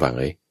ล้วท่านฟัง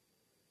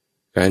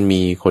การ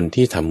มีคน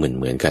ที่ทำเ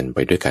หมือนกันไป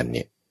ด้วยกันเ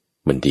นี่ย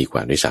มันดีกว่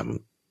าด้วยซ้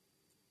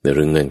ำในเ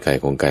รื่องเงื่อนไข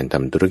ของการท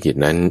ำธุรกิจ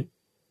นั้น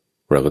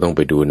เราก็ต้องไป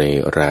ดูใน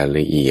รายล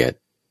ะเอียด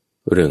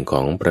เรื่องข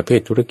องประเภ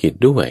ทธุรกิจ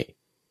ด้วย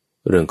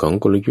เรื่องของ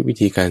กลยุทธ์วิ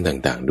ธีการ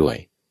ต่างๆด้วย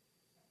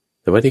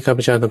แต่ว่าที่ข้าพ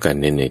เจ้าต้องการ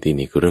เน้นในที่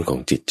นี้คือเรื่องของ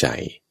จิตใจ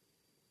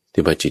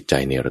ที่ว่าจิตใจ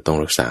เนี่ยเราต้อง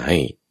รักษาให้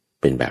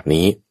เป็นแบบ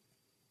นี้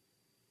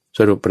ส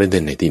รุปประเด็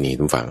นในที่นี้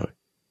ทุกฝั่ง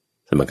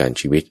สมการ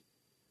ชีวิต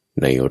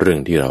ในเรื่อง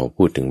ที่เรา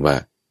พูดถึงว่า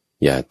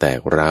อย่าแตก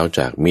ร้าวจ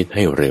ากมิตรใ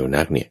ห้เร็ว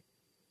นักเนี่ย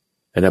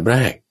อันดับแร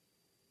ก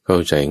เข้า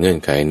ใจเงื่อน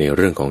ไขในเ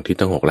รื่องของทิศ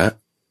ทั้ง6ละ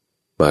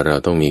ว่าเรา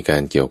ต้องมีกา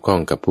รเกี่ยวข้อง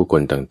กับผู้ค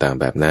นต่างๆ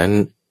แบบนั้น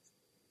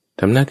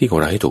ทำหน้าที่ของ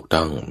เราให้ถูก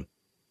ต้อง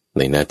ใ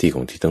นหน้าที่ข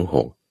องทิศทั้ง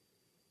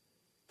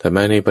6แต่ม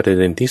าในประ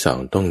เด็นที่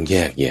2ต้องแย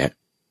กแยะ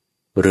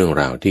เรื่อง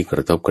ราวที่กร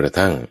ะทบกระ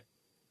ทั่ง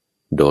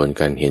โดน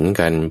กันเห็น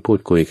กันพูด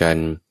คุยกัน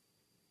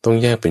ต้อง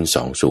แยกเป็น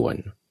2ส่วน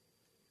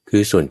คื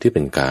อส่วนที่เ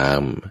ป็นกา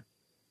ม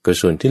กับ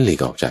ส่วนที่หลีก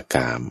ออกจากก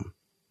าม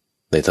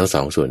ในทั้ง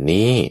2ส่วน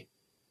นี้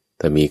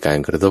ถ้ามีการ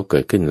กระทบเกิ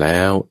ดขึ้นแล้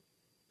ว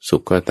สุ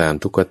ขก็ตาม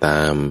ทุกข์ก็ต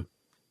าม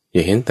อ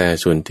ย่าเห็นแต่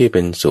ส่วนที่เ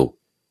ป็นสุข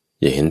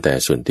อย่าเห็นแต่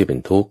ส่วนที่เป็น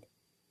ทุกข์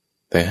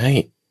แต่ให้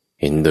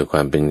เห็นโดยคว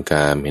ามเป็นก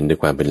ามเห็นโดย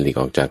ความเป็นหลีก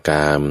ออกจากก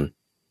าม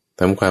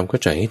ทำความเข้า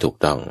ใจให้ถูก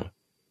ต้อง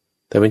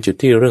แต่เป็นจุด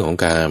ที่เรื่องของ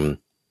กาม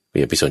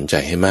อย่าไปสนใจ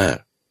ให้มาก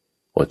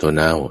อดทน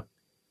เอา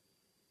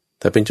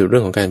ถ้าเป็นจุดเรื่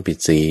องของการผิด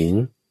ศีล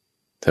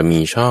ถ้ามี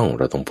ช่องเ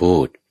ราต้องพู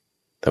ด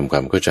ทำคว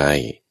ามเข้าใจ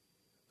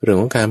เรื่อง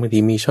ของการบางที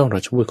มีช่องเรา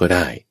ช่วยก็ไ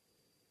ด้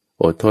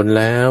อดทน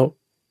แล้ว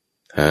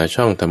หา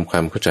ช่องทำควา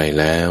มเข้าใจ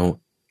แล้ว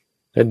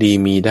ถ้าดี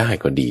มีได้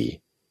ก็ดี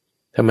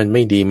ถ้ามันไ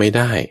ม่ดีไม่ไ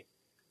ด้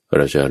เ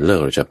ราจะเลิก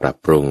เราจะปรับ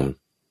ปรุง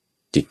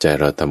จิตใจ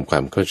เราทำควา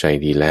มเข้าใจ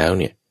ดีแล้ว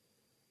เนี่ย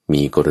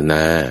มีกรุณ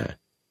า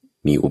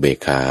มีอุเบก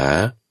ขา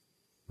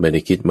ไม่ได้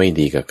คิดไม่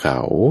ดีกับเขา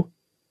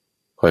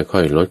ค่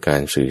อยๆลดกา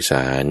รสื่อส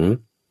าร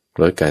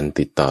ลดการ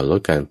ติดต่อลด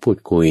การพูด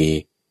คุย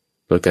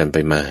ลดการไป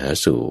มาหา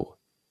สู่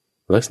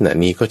ลักษณะ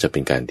นี้ก็จะเป็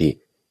นการที่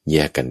แย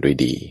กกันด้วย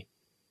ดี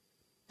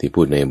ที่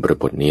พูดในบท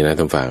บทนี้นะ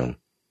ท่านฟัง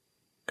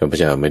ข้าพ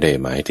เจ้าไม่ได้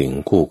หมายถึง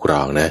คู่คร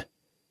องนะ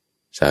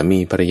สามี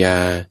ภรรยา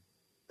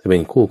ถ้าเป็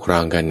นคู่ครอ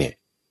งกันเนี่ย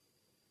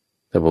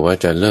ถ้าบอกว่า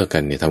จะเลิกกั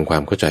นเนี่ยทำควา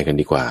มเข้าใจกัน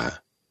ดีกว่า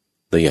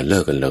เราอย่าเลิ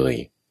กกันเลย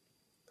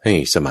ให้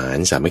สมาน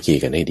สามัคคี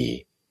กันให้ดี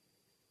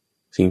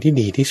สิ่งที่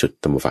ดีที่สุด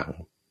ท่านผู้ฟัง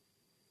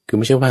คือไ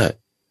ม่ใช่ว่า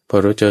พอ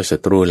เราเจอศั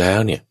ตรูแล้ว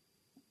เนี่ย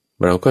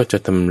เราก็จะ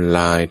ทำล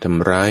ายท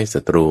ำร้าย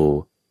ศัตรู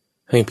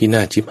ให้พิน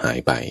าศชิบหาย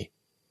ไป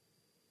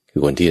คือ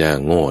คนที่น่า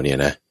โง่เนี่ย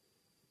นะ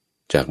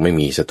จากไม่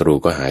มีศัตรู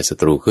ก็หายศั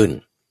ตรูขึ้น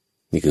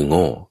นี่คือโ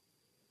ง่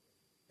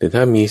แต่ถ้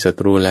ามีศั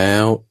ตรูแล้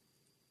ว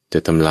จะ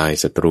ทำลาย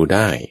ศัตรูไ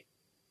ด้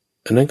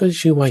อันนั้นก็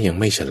ชื่อว่ายัง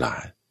ไม่ฉลา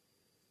ด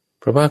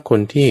เพราะว่าคน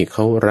ที่เข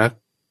ารัก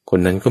คน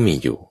นั้นก็มี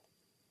อยู่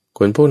ค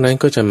นพวกนั้น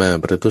ก็จะมา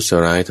ประทุษ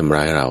ร้ายทำ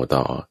ร้ายเรา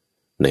ต่อ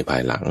ในภา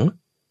ยหลัง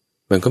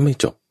มันก็ไม่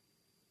จบ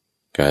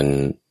การ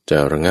จะ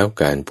ระงับ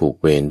การผูก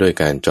เวรด้วย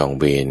การจอง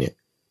เวรเนี่ย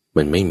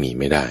มันไ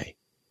ม่ได้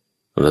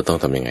เราต้อง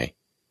ทำยังไง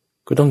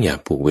ก็ต้องอย่า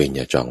ผูกเวรอ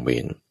ย่าจองเว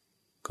ร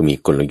ก็มี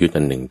กลยุทธ์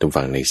อันหนึ่งตรง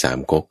ฝั่งในสาม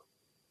ก๊ก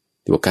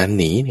ที่ว่าการ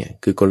หนีเนี่ย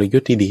คือกลยุ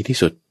ทธ์ที่ดีที่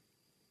สุด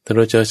ถ้าเร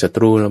าเจอศัต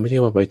รูเราไม่ใช่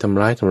ว่าไปท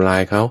ำลาย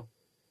เขา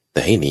แ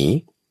ต่ให้ห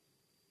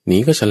นี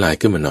ก็ฉลาด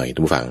ขึ้นมาหน่อยทุ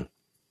กฝั่ง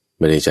ไ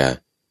ม่ได้จะ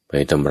ไป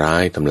ทำล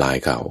าย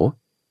เขา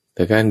แ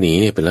ต่การหนี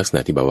เนี่ยเป็นลักษณะ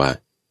ที่แบบว่า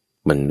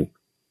มัน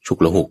ฉุก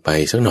ละหุกไป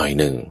สักหน่อย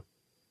หนึ่ง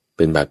เ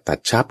ป็นแบบตัด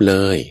ชับเล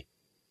ย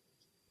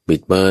ปิ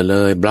ดเบอร์เล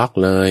ยบล็อก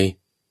เลย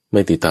ไ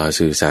ม่ติดต่อ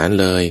สื่อสาร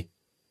เลย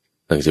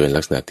นั่นจะเป็น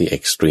ลักษณะที่เอ็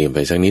กซ์ตรีมไป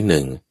สักนิดห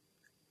นึ่ง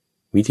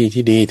วิธี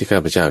ที่ดีที่ข้า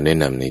พเจ้าแนะ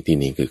นำในที่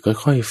นี้คือ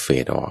ค่อยๆเฟ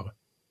ดออก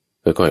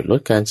ค่อยๆล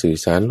ดการสื่อ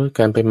สารลด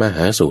การไปมาห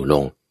าสู่ล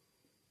ง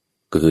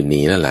ก็คือห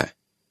นีนั่นแหละ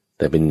แ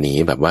ต่เป็นหนี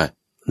แบบว่า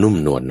นุ่ม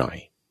นวลหน่อย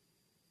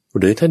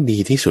หรือถ้าดี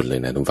ที่สุดเลย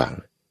นะทุกฝั่ง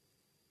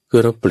คือ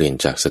เราเปลี่ยน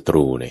จากศัต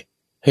รูเนี่ย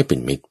ให้เป็น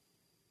มิตร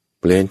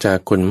เปลี่ยนจาก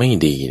คนไม่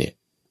ดีเนี่ย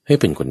ให้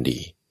เป็นคนดี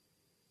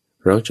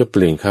เราจะเป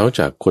ลี่ยนเขา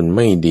จากคนไ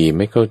ม่ดีไ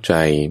ม่เข้าใจ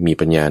มี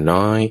ปัญญา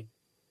น้อย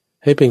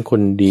ให้เป็นค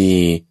นดี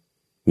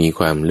มีค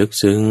วามลึก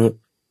ซึ้ง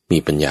มี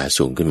ปัญญา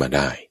สูงขึ้นมาไ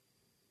ด้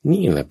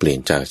นี่แหละเปลี่ยน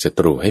จากศัต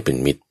รูให้เป็น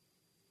มิตร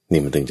นี่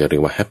มันถึงจะเรีย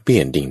กว่าแฮปปี้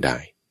เอนดิ้งได้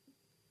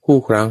คู่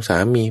ครองสา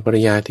มีภรร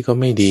ยาที่เขา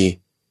ไม่ดี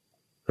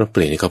เราเป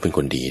ลี่ยนให้เขาเป็นค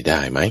นดีได้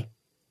ไหม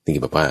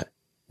นี่แบบว่า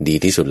ดี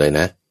ที่สุดเลย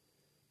นะ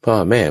พ่อ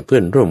แม่เพื่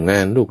อนร่วมงา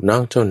นลูกน้อ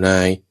งเจ้านา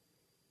ย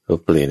เรา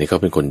เปลี่ยนให้เขา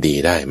เป็นคนดี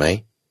ได้ไหม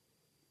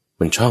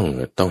มันช่อง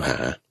ต้องหา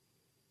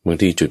บาง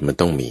ทีจุดมัน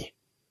ต้องมี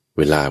เ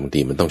วลาบาง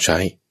ทีมันต้องใช้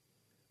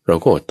เรา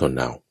ก็อดทน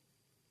เอา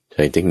ใ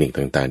ช้เทคนิค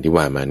ต่างๆที่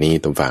ว่ามานี้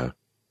ตรงฟัง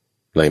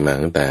ไล่มา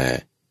ตั้งแต่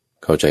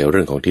เข้าใจเ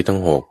รื่องของที่ทั้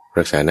ง6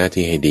รักษาหน้า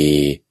ที่ให้ดี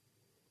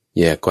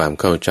แยกความ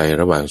เข้าใจ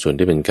ระหว่างส่วน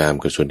ที่เป็นกาม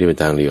กับส่วนที่เป็น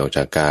ทางหลีกออกจ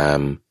ากกา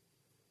ม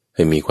ใ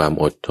ห้มีความ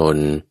อดทน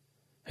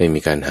ให้มี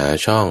การหา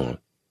ช่อง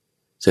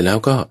เสร็จแล้ว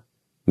ก็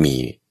มี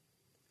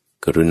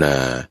กรุณา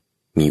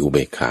มีอุเบ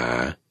กขา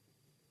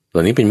เหล่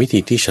านี้เป็นวิธี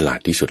ที่ฉลาด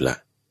ที่สุดละ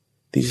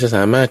ที่จะส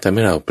ามารถทำใ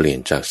ห้เราเปลี่ยน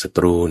จากศัต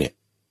รูเนี่ย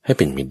ให้เ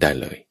ป็นมิตรได้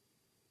เลย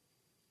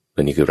แล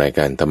ะนี่คือรายก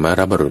ารธรรมา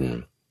รับอรุณ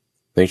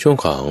ในช่วง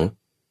ของ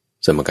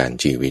สมการ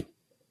ชีวิต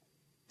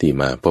ที่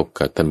มาพบ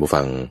กับท่านผู้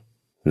ฟัง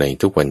ใน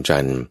ทุกวันจั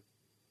นทร์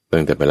ตั้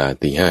งแต่เวลา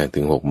 5:00 ถึ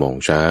ง 6:00 น.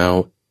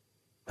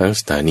ทั้ง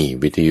สถานี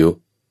วิทยุ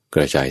ก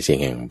ระจายเสียง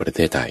แห่งประเท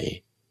ศไทย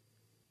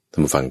ท่า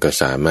นผู้ฟังก็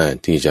สามารถ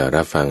ที่จะ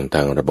รับฟังท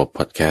างระบบพ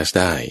อดแคสต์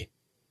ได้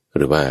ห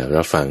รือว่า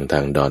รับฟังทา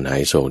ง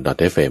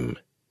donhaiso.fm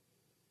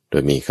โด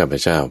ยมีข้าพ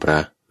เจ้าพระ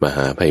มห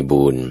าไพ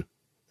บูลย์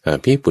อา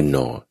ภิปุณโญ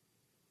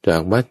จา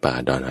กวัดป่า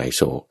ดอนไฮโ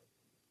ซ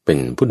เป็น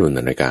ผู้ดำเ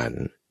นินรายการ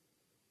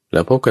แล้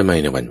วพบกันใหม่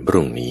ในวันพ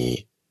รุ่งนี้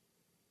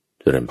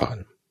เจริญพร